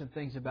teach you some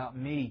things about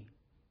me.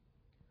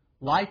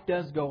 Life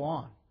does go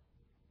on.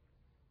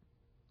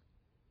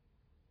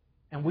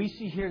 And we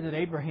see here that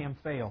Abraham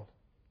failed.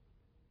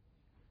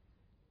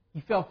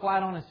 He fell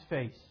flat on his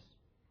face.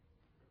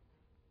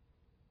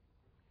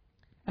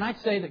 And I'd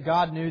say that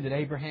God knew that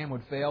Abraham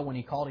would fail when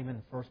He called him in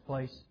the first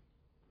place.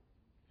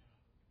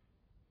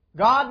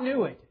 God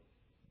knew it.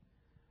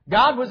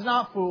 God was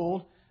not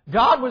fooled.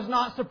 God was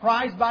not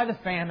surprised by the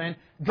famine.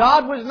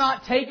 God was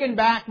not taken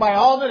back by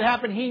all that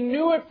happened. He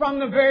knew it from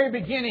the very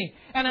beginning.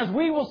 And as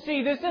we will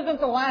see, this isn't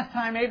the last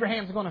time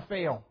Abraham's going to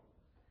fail.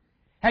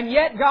 And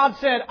yet God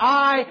said,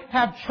 I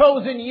have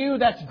chosen you.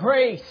 That's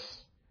grace.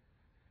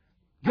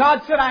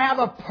 God said, I have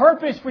a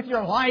purpose with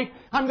your life.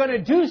 I'm going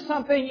to do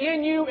something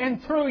in you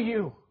and through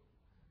you.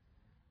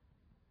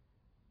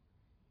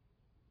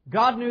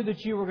 God knew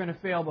that you were going to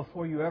fail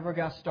before you ever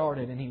got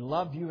started. And He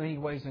loved you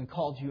anyways and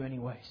called you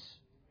anyways.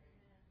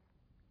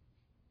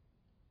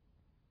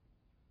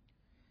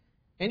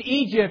 In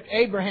Egypt,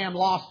 Abraham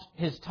lost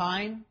his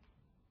time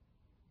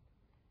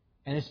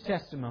and his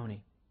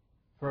testimony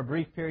for a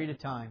brief period of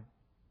time.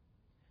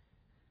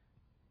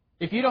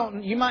 If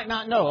you might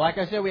not know, like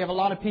I said, we have a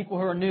lot of people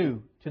who are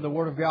new to the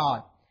Word of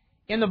God.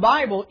 In the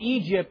Bible,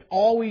 Egypt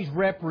always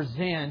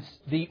represents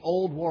the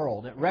old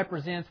world. It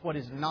represents what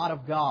is not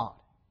of God.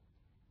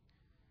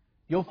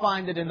 You'll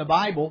find that in the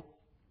Bible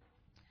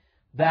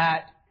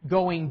that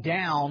going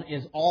down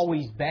is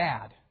always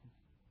bad.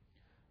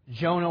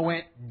 Jonah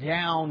went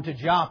down to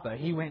Joplin.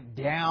 He went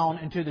down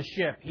into the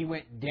ship. He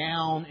went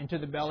down into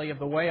the belly of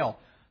the whale.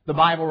 The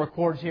Bible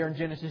records here in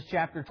Genesis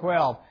chapter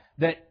 12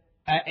 that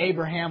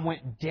Abraham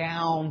went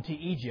down to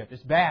Egypt.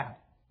 It's bad.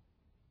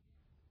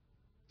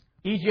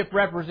 Egypt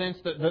represents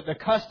the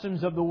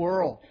customs of the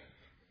world.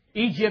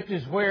 Egypt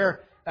is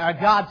where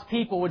God's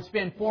people would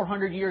spend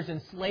 400 years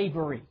in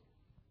slavery.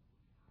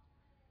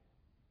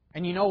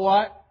 And you know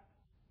what?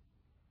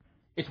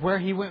 It's where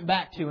He went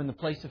back to in the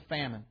place of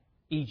famine,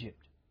 Egypt.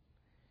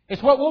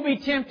 It's what we'll be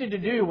tempted to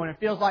do when it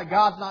feels like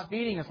God's not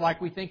feeding us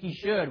like we think He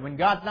should. When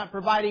God's not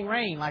providing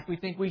rain like we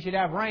think we should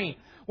have rain.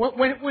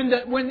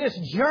 When this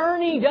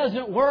journey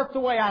doesn't work the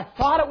way I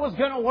thought it was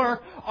going to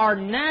work, our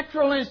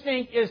natural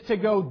instinct is to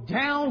go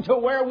down to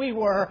where we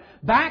were,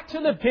 back to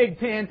the pig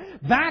pen,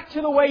 back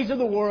to the ways of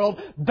the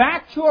world,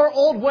 back to our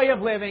old way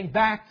of living,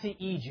 back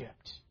to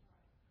Egypt.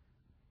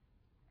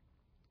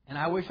 And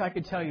I wish I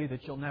could tell you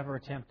that you'll never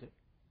attempt it.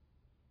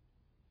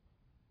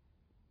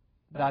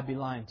 But I'd be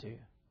lying to you.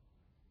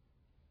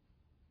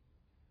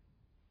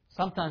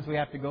 Sometimes we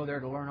have to go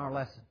there to learn our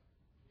lesson.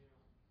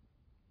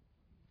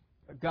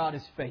 But God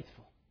is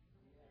faithful.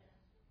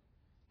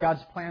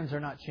 God's plans are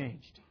not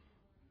changed.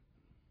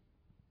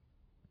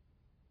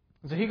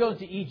 And so He goes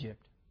to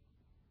Egypt.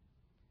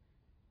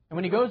 And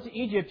when He goes to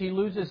Egypt, He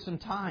loses some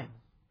time.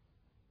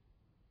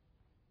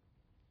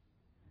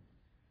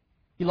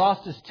 He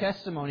lost his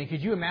testimony.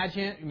 Could you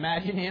imagine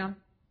him?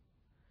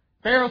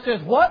 Pharaoh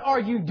says, "What are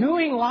you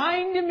doing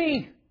lying to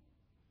me?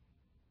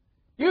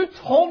 You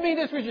told me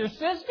this was your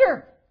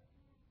sister."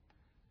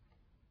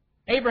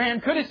 Abraham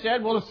could have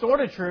said, well, it's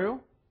sort of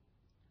true.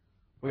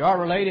 We are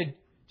related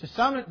to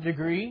some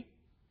degree.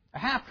 A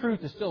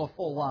half-truth is still a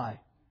full lie.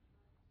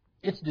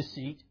 It's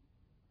deceit.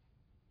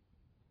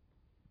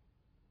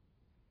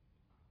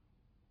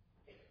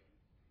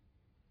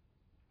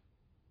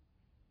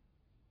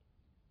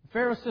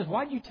 Pharaoh says,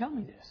 why did you tell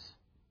me this?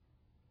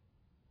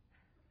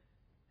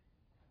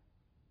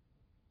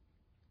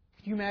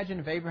 Could you imagine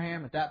if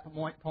Abraham at that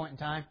point in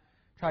time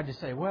tried to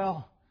say,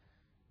 well,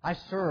 I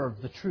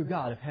serve the true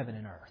God of heaven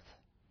and earth.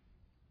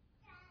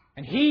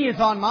 And He is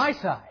on my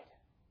side.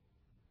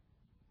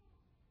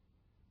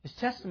 His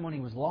testimony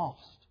was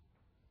lost.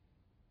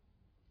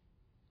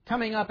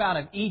 Coming up out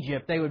of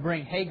Egypt, they would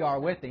bring Hagar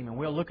with him, and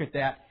we'll look at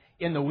that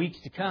in the weeks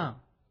to come.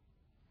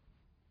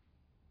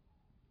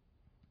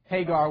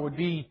 Hagar would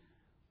be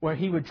where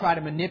he would try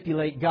to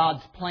manipulate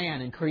God's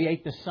plan and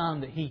create the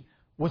son that he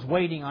was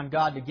waiting on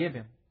God to give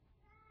him.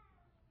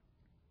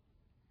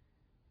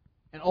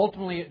 And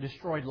ultimately it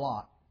destroyed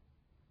Lot.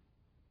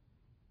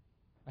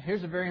 Now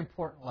here's a very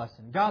important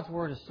lesson. God's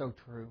Word is so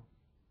true.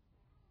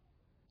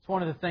 It's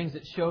one of the things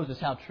that shows us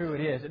how true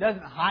it is. It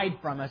doesn't hide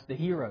from us the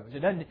heroes. It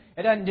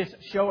doesn't just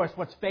show us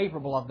what's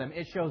favorable of them.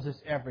 It shows us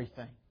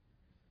everything.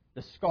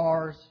 The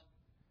scars,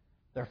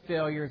 their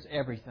failures,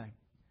 everything.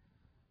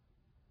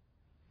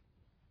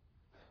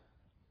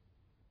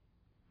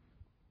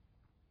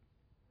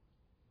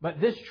 But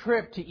this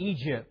trip to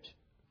Egypt,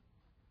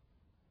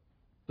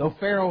 though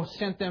Pharaoh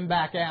sent them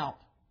back out,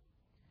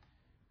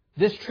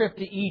 this trip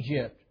to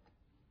Egypt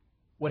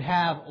would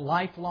have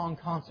lifelong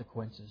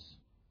consequences.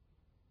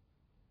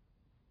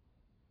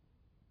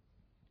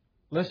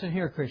 Listen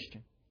here,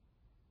 Christian.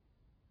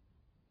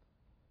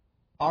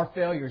 Our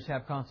failures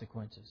have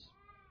consequences.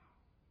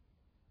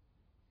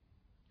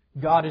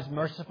 God is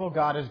merciful.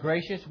 God is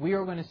gracious. We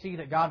are going to see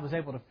that God was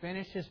able to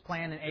finish His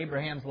plan in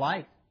Abraham's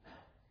life.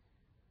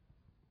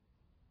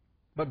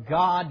 But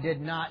God did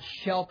not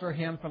shelter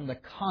him from the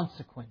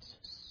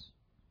consequences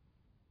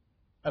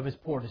of his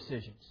poor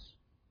decisions.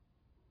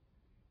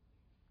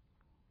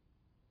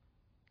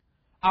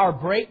 Our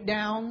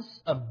breakdowns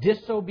of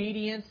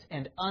disobedience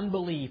and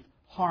unbelief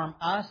harm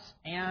us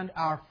and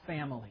our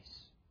families.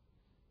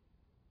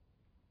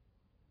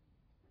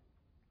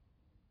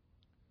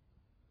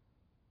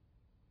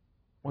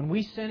 When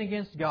we sin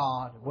against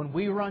God, when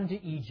we run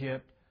to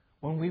Egypt,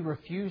 when we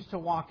refuse to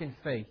walk in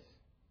faith,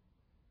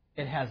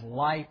 it has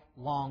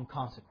lifelong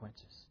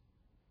consequences.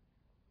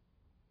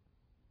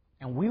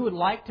 And we would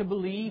like to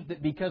believe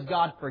that because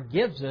God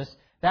forgives us,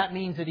 that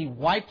means that He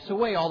wipes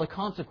away all the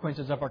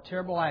consequences of our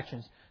terrible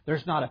actions.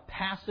 There's not a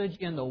passage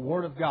in the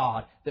Word of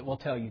God that will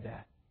tell you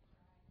that.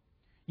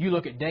 You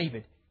look at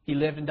David. He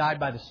lived and died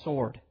by the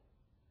sword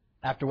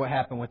after what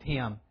happened with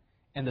him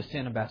and the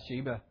sin of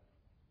Bathsheba.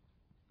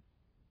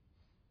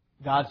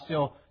 God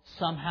still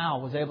somehow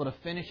was able to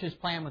finish His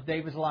plan with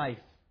David's life.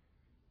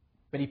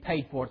 But he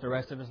paid for it the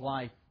rest of his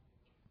life.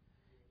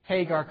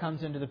 Hagar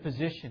comes into the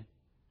position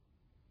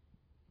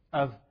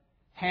of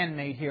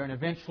handmaid here and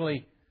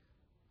eventually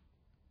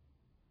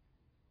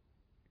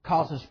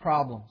causes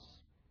problems.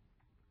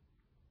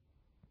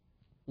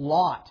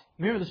 Lot.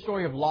 Remember the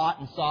story of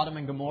Lot and Sodom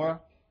and Gomorrah?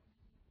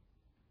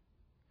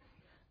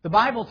 The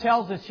Bible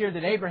tells us here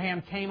that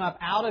Abraham came up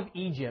out of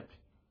Egypt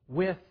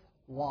with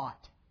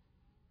Lot.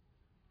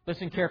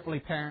 Listen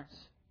carefully, parents.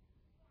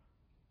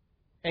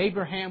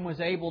 Abraham was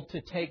able to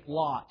take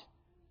Lot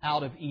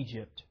out of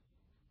Egypt.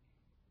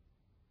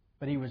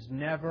 But he was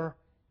never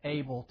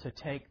able to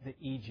take the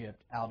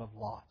Egypt out of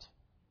Lot.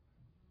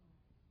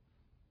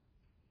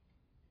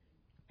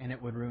 And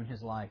it would ruin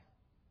his life.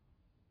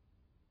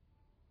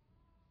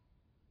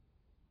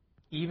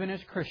 Even as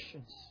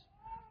Christians,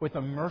 with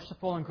a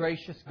merciful and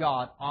gracious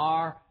God,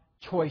 our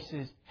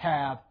choices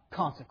have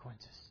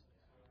consequences.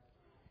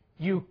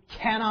 You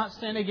cannot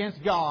sin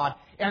against God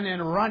and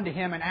then run to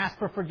Him and ask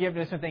for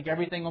forgiveness and think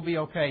everything will be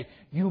okay.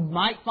 You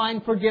might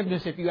find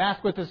forgiveness if you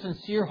ask with a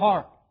sincere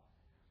heart.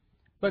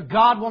 But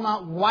God will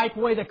not wipe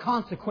away the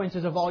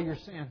consequences of all your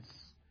sins.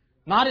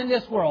 Not in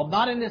this world,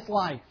 not in this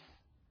life.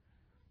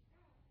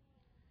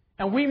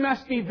 And we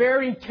must be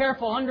very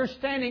careful,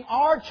 understanding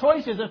our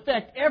choices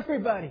affect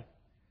everybody.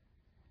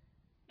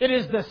 It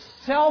is the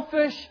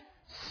selfish,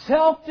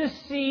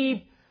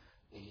 self-deceived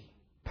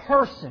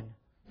person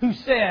who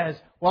says,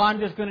 well, I'm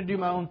just going to do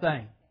my own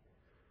thing.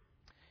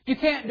 You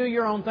can't do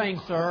your own thing,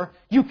 sir.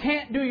 You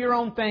can't do your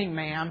own thing,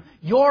 ma'am.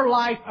 Your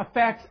life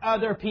affects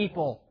other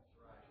people.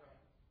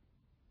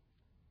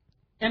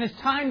 And it's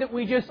time that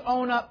we just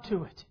own up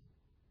to it.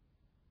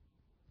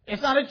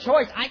 It's not a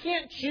choice. I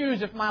can't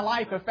choose if my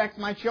life affects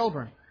my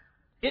children.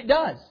 It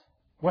does,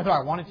 whether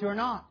I want it to or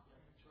not.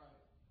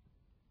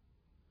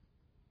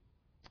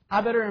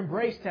 I better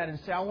embrace that and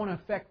say, I want to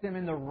affect them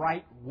in the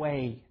right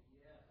way.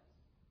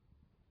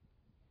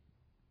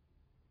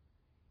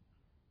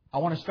 I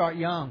want to start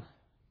young.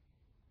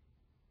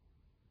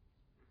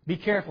 Be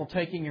careful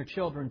taking your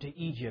children to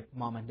Egypt,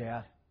 Mom and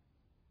Dad.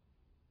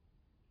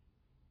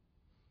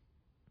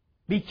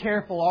 Be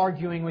careful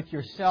arguing with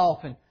yourself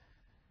and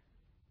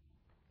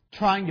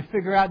trying to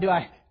figure out,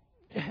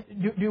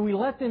 do we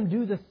let them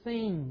do the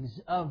things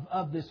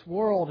of this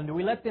world? And do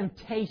we let them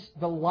taste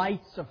the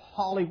lights of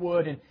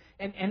Hollywood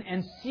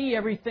and see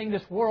everything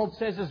this world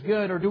says is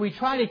good? Or do we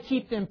try to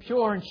keep them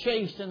pure and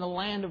chaste in the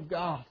land of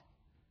God?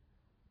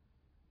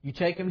 You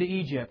take them to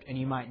Egypt and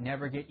you might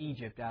never get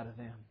Egypt out of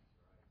them.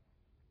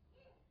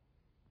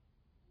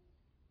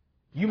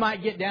 You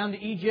might get down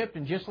to Egypt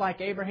and just like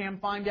Abraham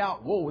find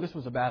out, whoa, this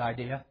was a bad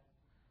idea.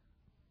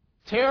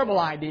 Terrible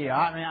idea.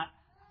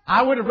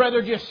 I would have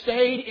rather just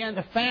stayed in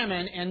the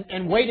famine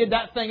and waited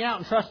that thing out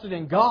and trusted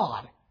in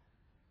God.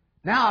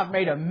 Now I've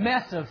made a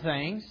mess of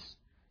things,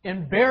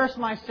 embarrassed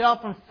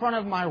myself in front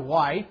of my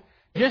wife,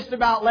 just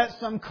about let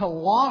some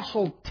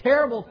colossal,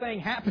 terrible thing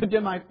happen to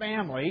my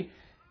family.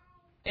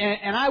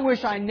 And I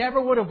wish I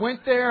never would have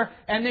went there.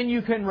 And then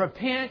you can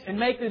repent and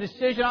make the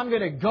decision, I'm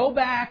going to go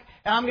back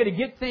and I'm going to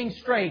get things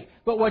straight.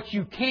 But what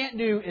you can't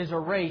do is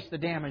erase the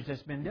damage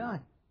that's been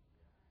done.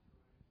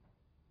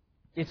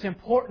 It's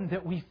important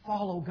that we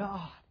follow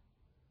God.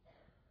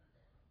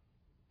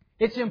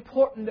 It's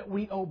important that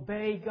we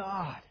obey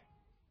God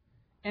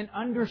and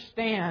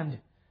understand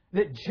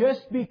that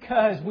just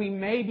because we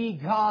may be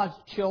God's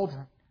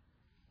children,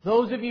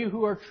 those of you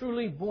who are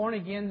truly born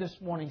again this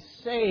morning,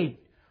 saved,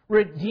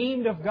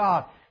 redeemed of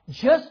God,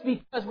 just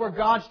because we're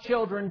God's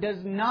children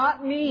does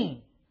not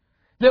mean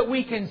that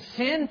we can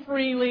sin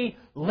freely,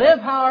 live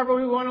however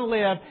we want to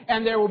live,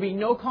 and there will be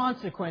no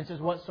consequences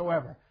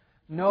whatsoever.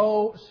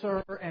 No,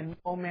 sir, and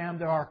no, ma'am,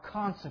 there are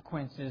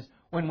consequences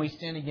when we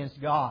sin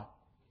against God.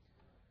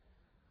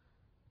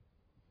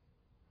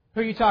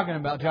 Who are you talking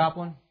about,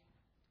 Joplin?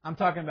 I'm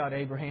talking about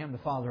Abraham, the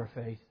father of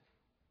faith.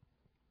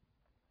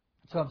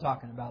 That's what I'm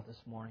talking about this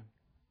morning.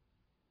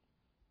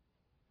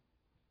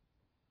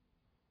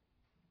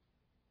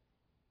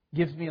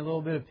 Gives me a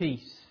little bit of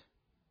peace.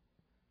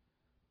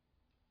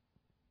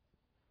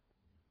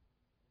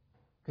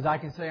 Because I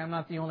can say I'm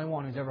not the only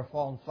one who's ever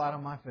fallen flat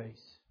on my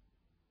face.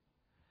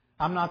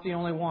 I'm not the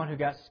only one who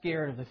got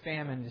scared of the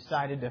famine and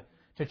decided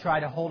to try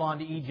to hold on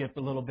to Egypt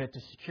a little bit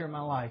to secure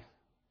my life.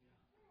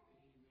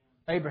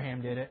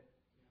 Abraham did it.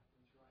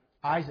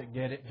 Isaac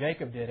did it.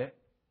 Jacob did it.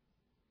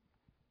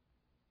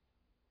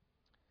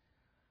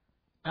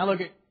 Now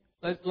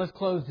let's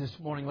close this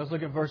morning. Let's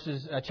look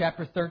at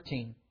chapter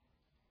 13.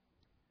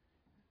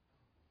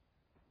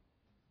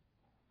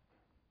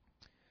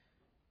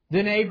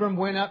 Then Abram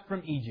went up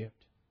from Egypt.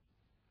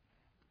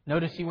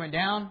 Notice he went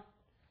down,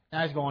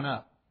 now he's going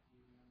up.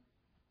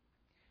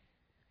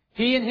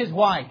 He and his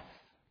wife,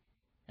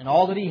 and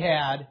all that he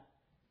had,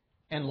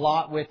 and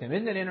Lot with him.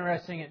 Isn't it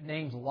interesting it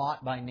names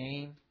Lot by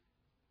name?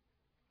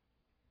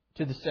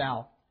 To the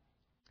south.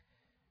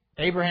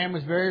 Abraham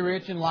was very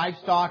rich in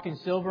livestock, in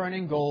silver, and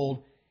in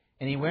gold,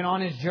 and he went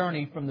on his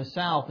journey from the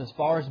south as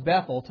far as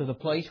Bethel to the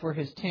place where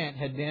his tent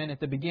had been at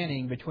the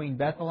beginning between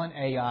Bethel and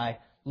Ai.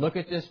 Look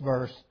at this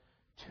verse.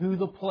 To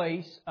the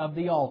place of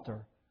the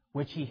altar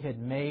which he had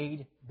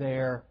made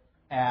there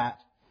at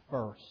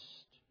first.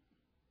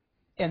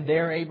 And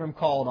there Abram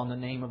called on the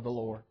name of the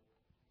Lord.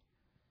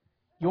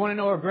 You want to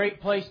know a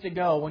great place to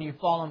go when you've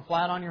fallen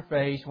flat on your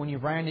face, when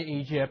you've ran to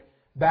Egypt,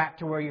 back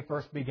to where you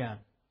first began.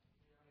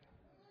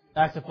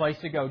 That's the place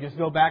to go. Just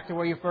go back to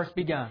where you first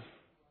began.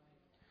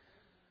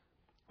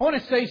 I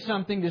want to say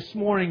something this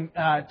morning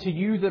to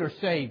you that are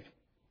saved.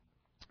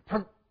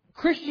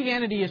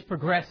 Christianity is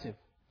progressive.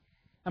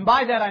 And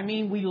by that I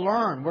mean we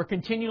learn. We're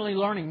continually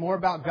learning more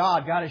about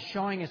God. God is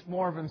showing us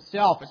more of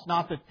Himself. It's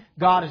not that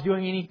God is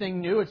doing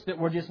anything new. It's that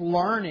we're just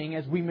learning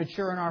as we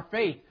mature in our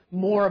faith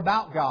more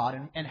about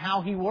God and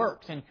how He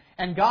works.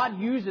 And God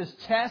uses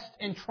tests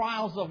and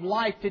trials of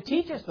life to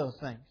teach us those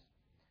things.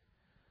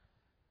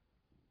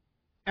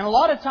 And a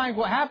lot of times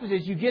what happens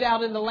is you get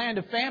out in the land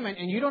of famine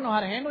and you don't know how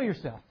to handle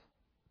yourself.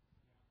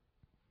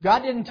 God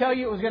didn't tell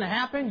you it was going to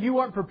happen. You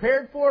weren't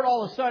prepared for it.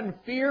 All of a sudden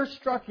fear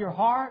struck your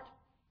heart.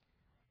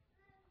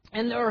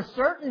 And there are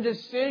certain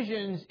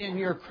decisions in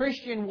your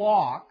Christian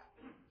walk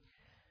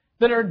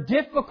that are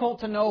difficult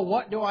to know,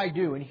 what do I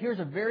do? And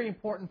here's a very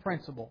important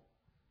principle.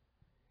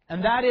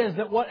 And that is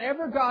that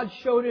whatever God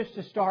showed us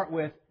to start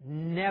with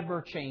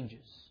never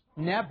changes.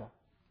 Never.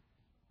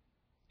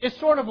 It's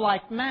sort of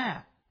like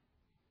math.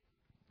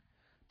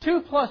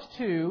 2 plus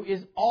 2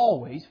 is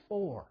always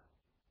 4.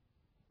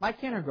 My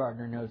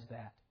kindergartner knows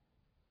that.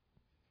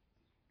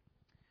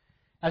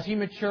 As he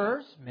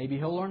matures, maybe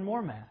he'll learn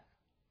more math.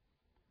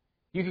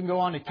 You can go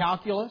on to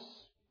calculus,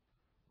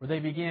 where they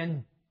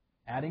begin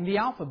adding the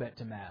alphabet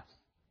to math.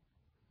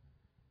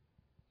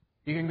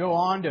 You can go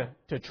on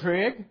to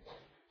trig.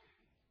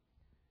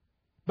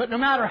 But no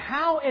matter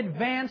how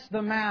advanced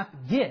the math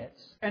gets,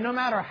 and no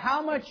matter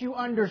how much you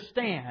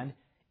understand,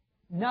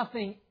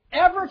 nothing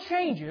ever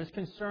changes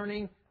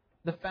concerning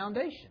the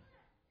foundation.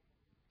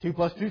 2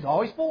 plus 2 is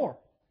always 4.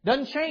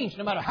 Doesn't change.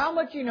 No matter how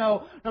much you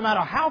know, no matter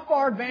how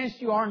far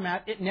advanced you are in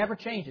math, it never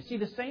changes. See,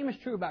 the same is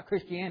true about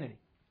Christianity.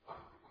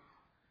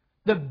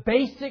 The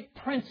basic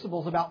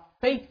principles about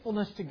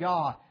faithfulness to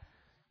God,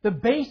 the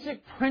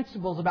basic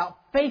principles about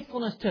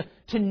faithfulness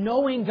to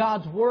knowing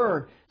God's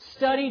Word,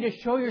 study to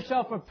show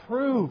yourself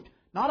approved,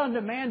 not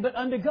unto man, but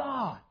unto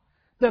God.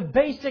 The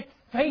basic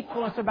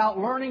faithfulness about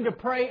learning to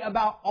pray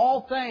about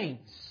all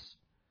things,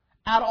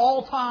 at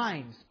all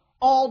times,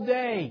 all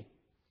day.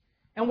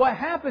 And what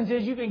happens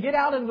is you can get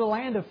out into the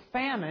land of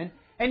famine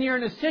and you're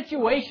in a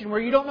situation where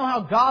you don't know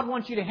how God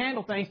wants you to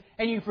handle things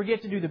and you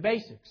forget to do the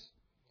basics.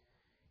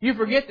 You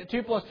forget that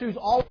 2 plus 2 is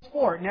always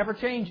 4. It never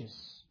changes.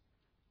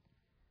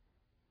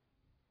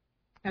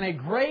 And a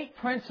great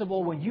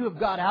principle when you have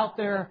got out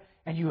there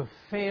and you have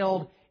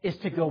failed is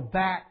to go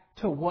back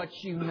to what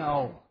you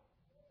know.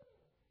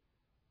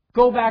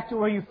 Go back to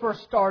where you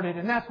first started.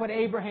 And that's what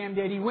Abraham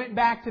did. He went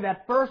back to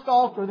that first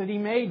altar that he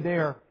made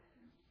there.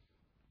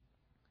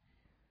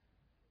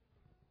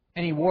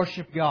 And he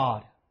worshiped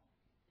God.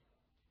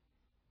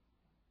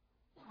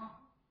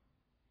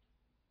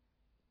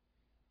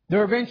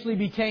 There eventually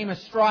became a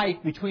strife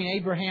between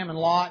Abraham and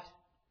Lot.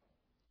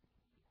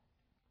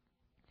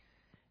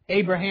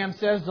 Abraham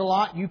says to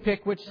Lot, you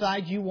pick which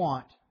side you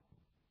want.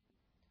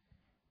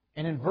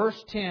 And in verse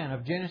 10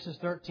 of Genesis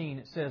 13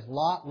 it says,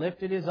 Lot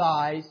lifted his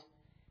eyes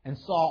and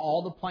saw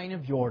all the plain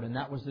of Jordan.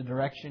 That was the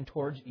direction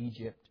towards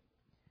Egypt.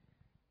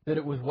 that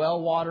it was well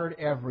watered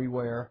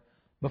everywhere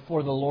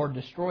before the Lord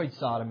destroyed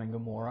Sodom and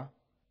Gomorrah.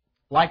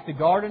 Like the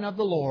garden of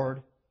the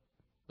Lord,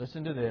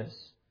 listen to this,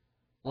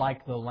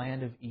 like the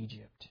land of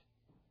Egypt.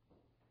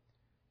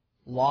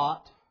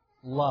 Lot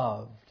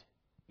loved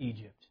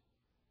Egypt.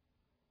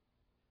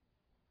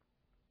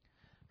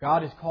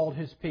 God has called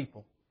His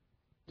people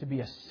to be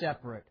a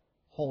separate,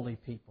 holy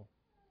people.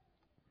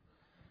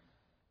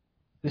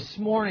 This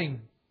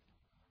morning,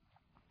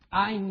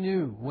 I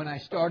knew when I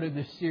started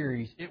this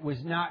series it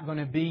was not going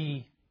to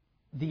be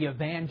the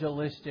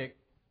evangelistic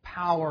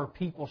power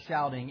people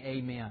shouting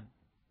amen.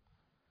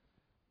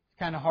 It's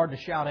kind of hard to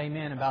shout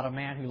amen about a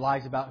man who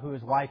lies about who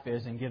his wife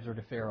is and gives her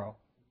to Pharaoh.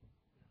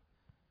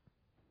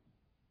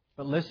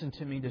 But listen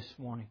to me this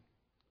morning.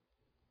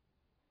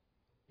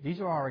 These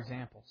are our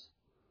examples.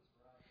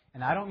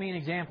 And I don't mean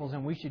examples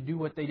and we should do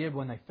what they did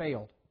when they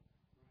failed.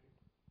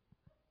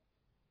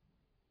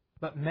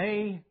 But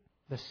may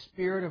the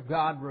Spirit of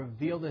God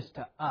reveal this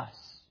to us.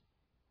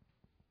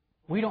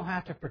 We don't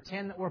have to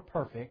pretend that we're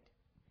perfect.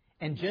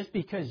 And just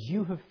because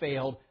you have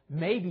failed,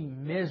 maybe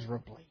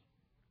miserably,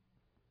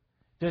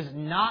 does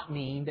not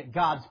mean that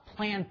God's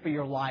plan for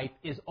your life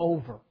is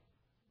over.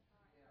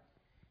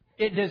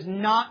 It does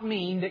not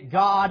mean that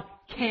God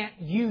can't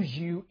use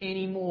you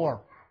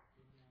anymore.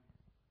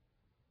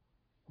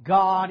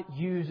 God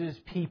uses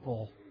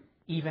people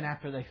even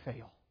after they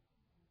fail.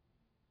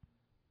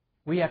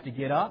 We have to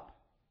get up,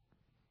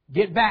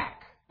 get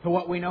back to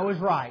what we know is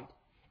right,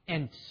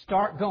 and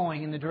start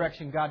going in the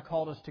direction God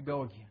called us to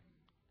go again.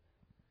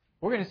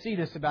 We're going to see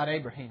this about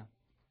Abraham.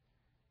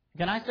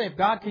 Can I say, if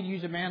God could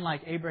use a man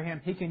like Abraham,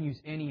 He can use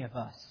any of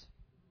us.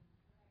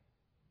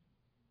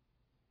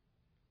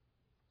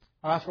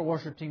 I'll ask our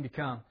worship team to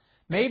come.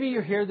 Maybe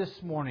you're here this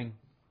morning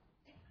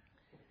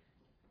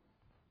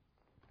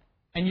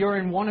and you're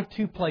in one of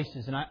two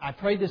places. And I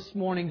pray this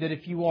morning that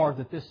if you are,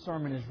 that this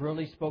sermon has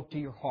really spoke to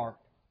your heart.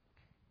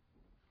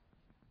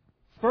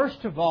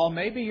 First of all,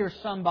 maybe you're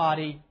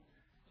somebody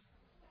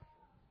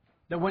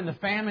that when the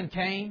famine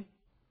came,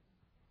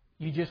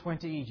 you just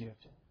went to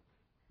Egypt.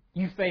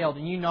 You failed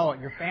and you know it.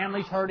 Your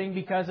family's hurting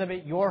because of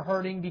it. You're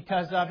hurting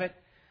because of it.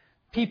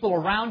 People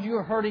around you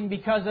are hurting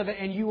because of it.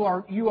 And you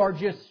are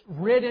just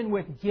ridden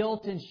with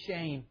guilt and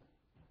shame.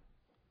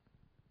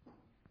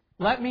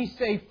 Let me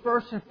say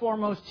first and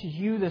foremost to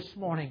you this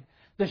morning,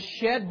 the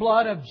shed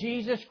blood of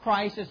Jesus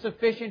Christ is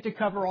sufficient to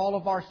cover all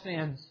of our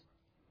sins.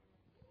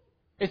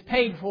 It's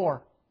paid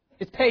for.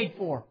 It's paid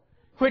for.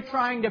 Quit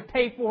trying to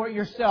pay for it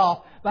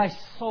yourself by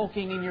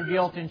sulking in your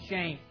guilt and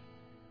shame.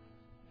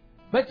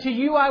 But to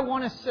you I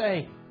want to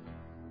say,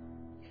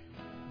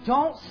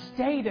 don't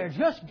stay there.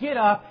 Just get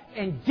up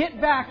and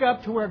get back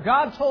up to where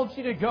God told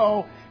you to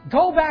go.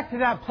 Go back to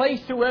that place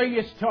to where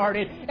you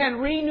started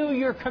and renew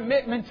your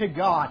commitment to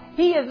God.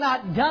 He is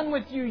not done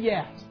with you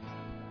yet.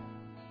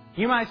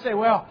 You might say,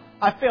 well,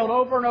 I failed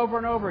over and over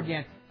and over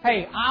again.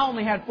 Hey, I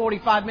only had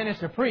 45 minutes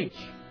to preach.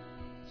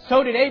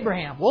 So did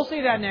Abraham. We'll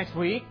see that next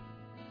week.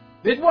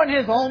 This wasn't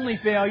his only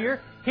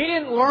failure. He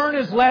didn't learn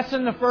his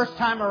lesson the first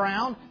time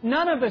around.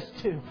 None of us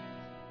do.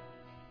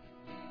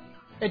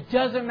 It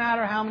doesn't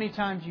matter how many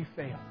times you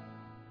fail.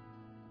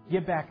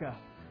 Get back up.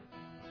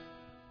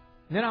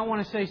 Then I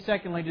want to say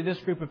secondly to this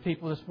group of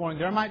people this morning,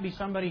 there might be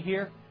somebody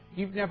here,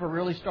 you've never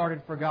really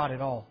started for God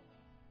at all.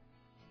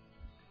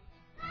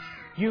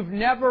 You've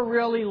never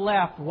really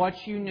left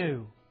what you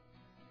knew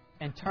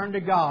and turned to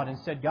God and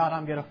said, God,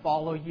 I'm going to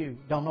follow you.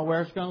 Don't know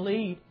where it's going to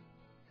lead.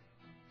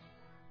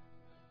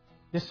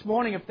 This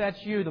morning, if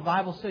that's you, the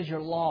Bible says you're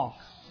lost.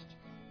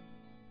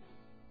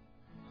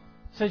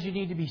 It says you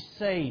need to be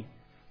saved.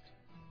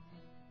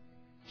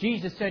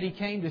 Jesus said He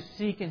came to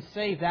seek and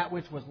save that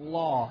which was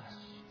lost.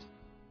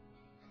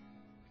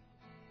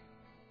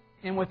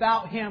 And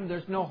without Him,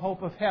 there's no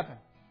hope of heaven.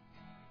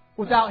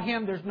 Without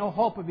Him, there's no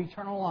hope of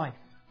eternal life.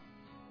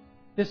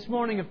 This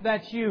morning, if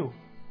that's you,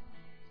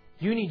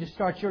 you need to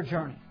start your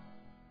journey.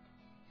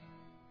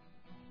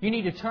 You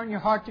need to turn your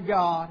heart to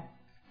God,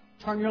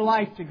 turn your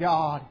life to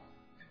God,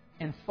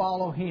 and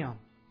follow Him.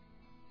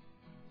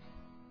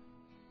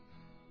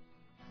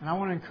 And I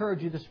want to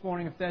encourage you this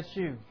morning, if that's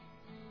you,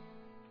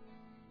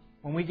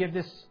 when we give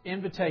this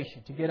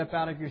invitation to get up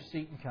out of your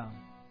seat and come.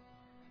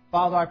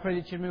 Father, I pray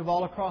that You move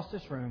all across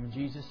this room in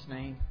Jesus'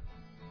 name.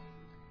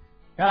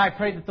 God, I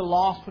pray that the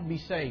lost would be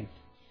saved.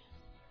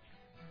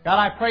 God,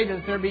 I pray that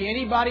if there be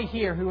anybody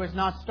here who has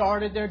not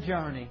started their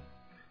journey,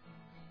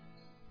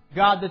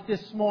 God, that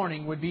this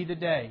morning would be the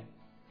day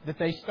that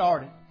they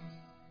started.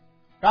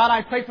 God,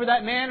 I pray for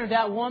that man or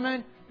that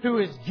woman who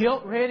is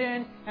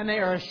guilt-ridden and they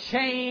are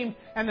ashamed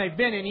and they've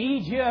been in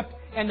Egypt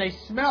and they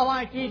smell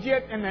like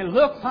Egypt and they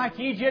look like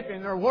Egypt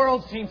and their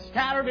world seems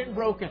scattered and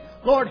broken.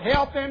 Lord,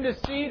 help them to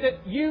see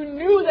that You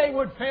knew they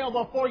would fail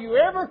before You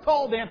ever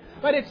called them.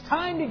 But it's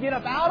time to get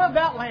up out of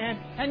that land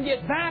and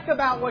get back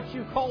about what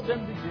You called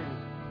them to do.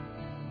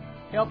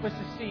 Help us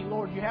to see,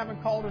 Lord, You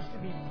haven't called us to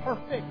be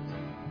perfect,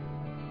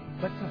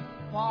 but to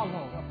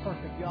follow a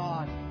perfect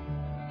God.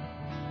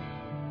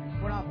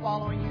 If we're not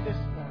following You this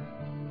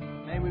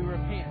morning, may we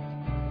repent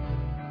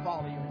and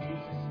follow You in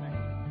Jesus' name.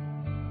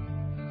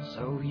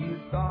 So you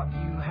thought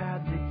you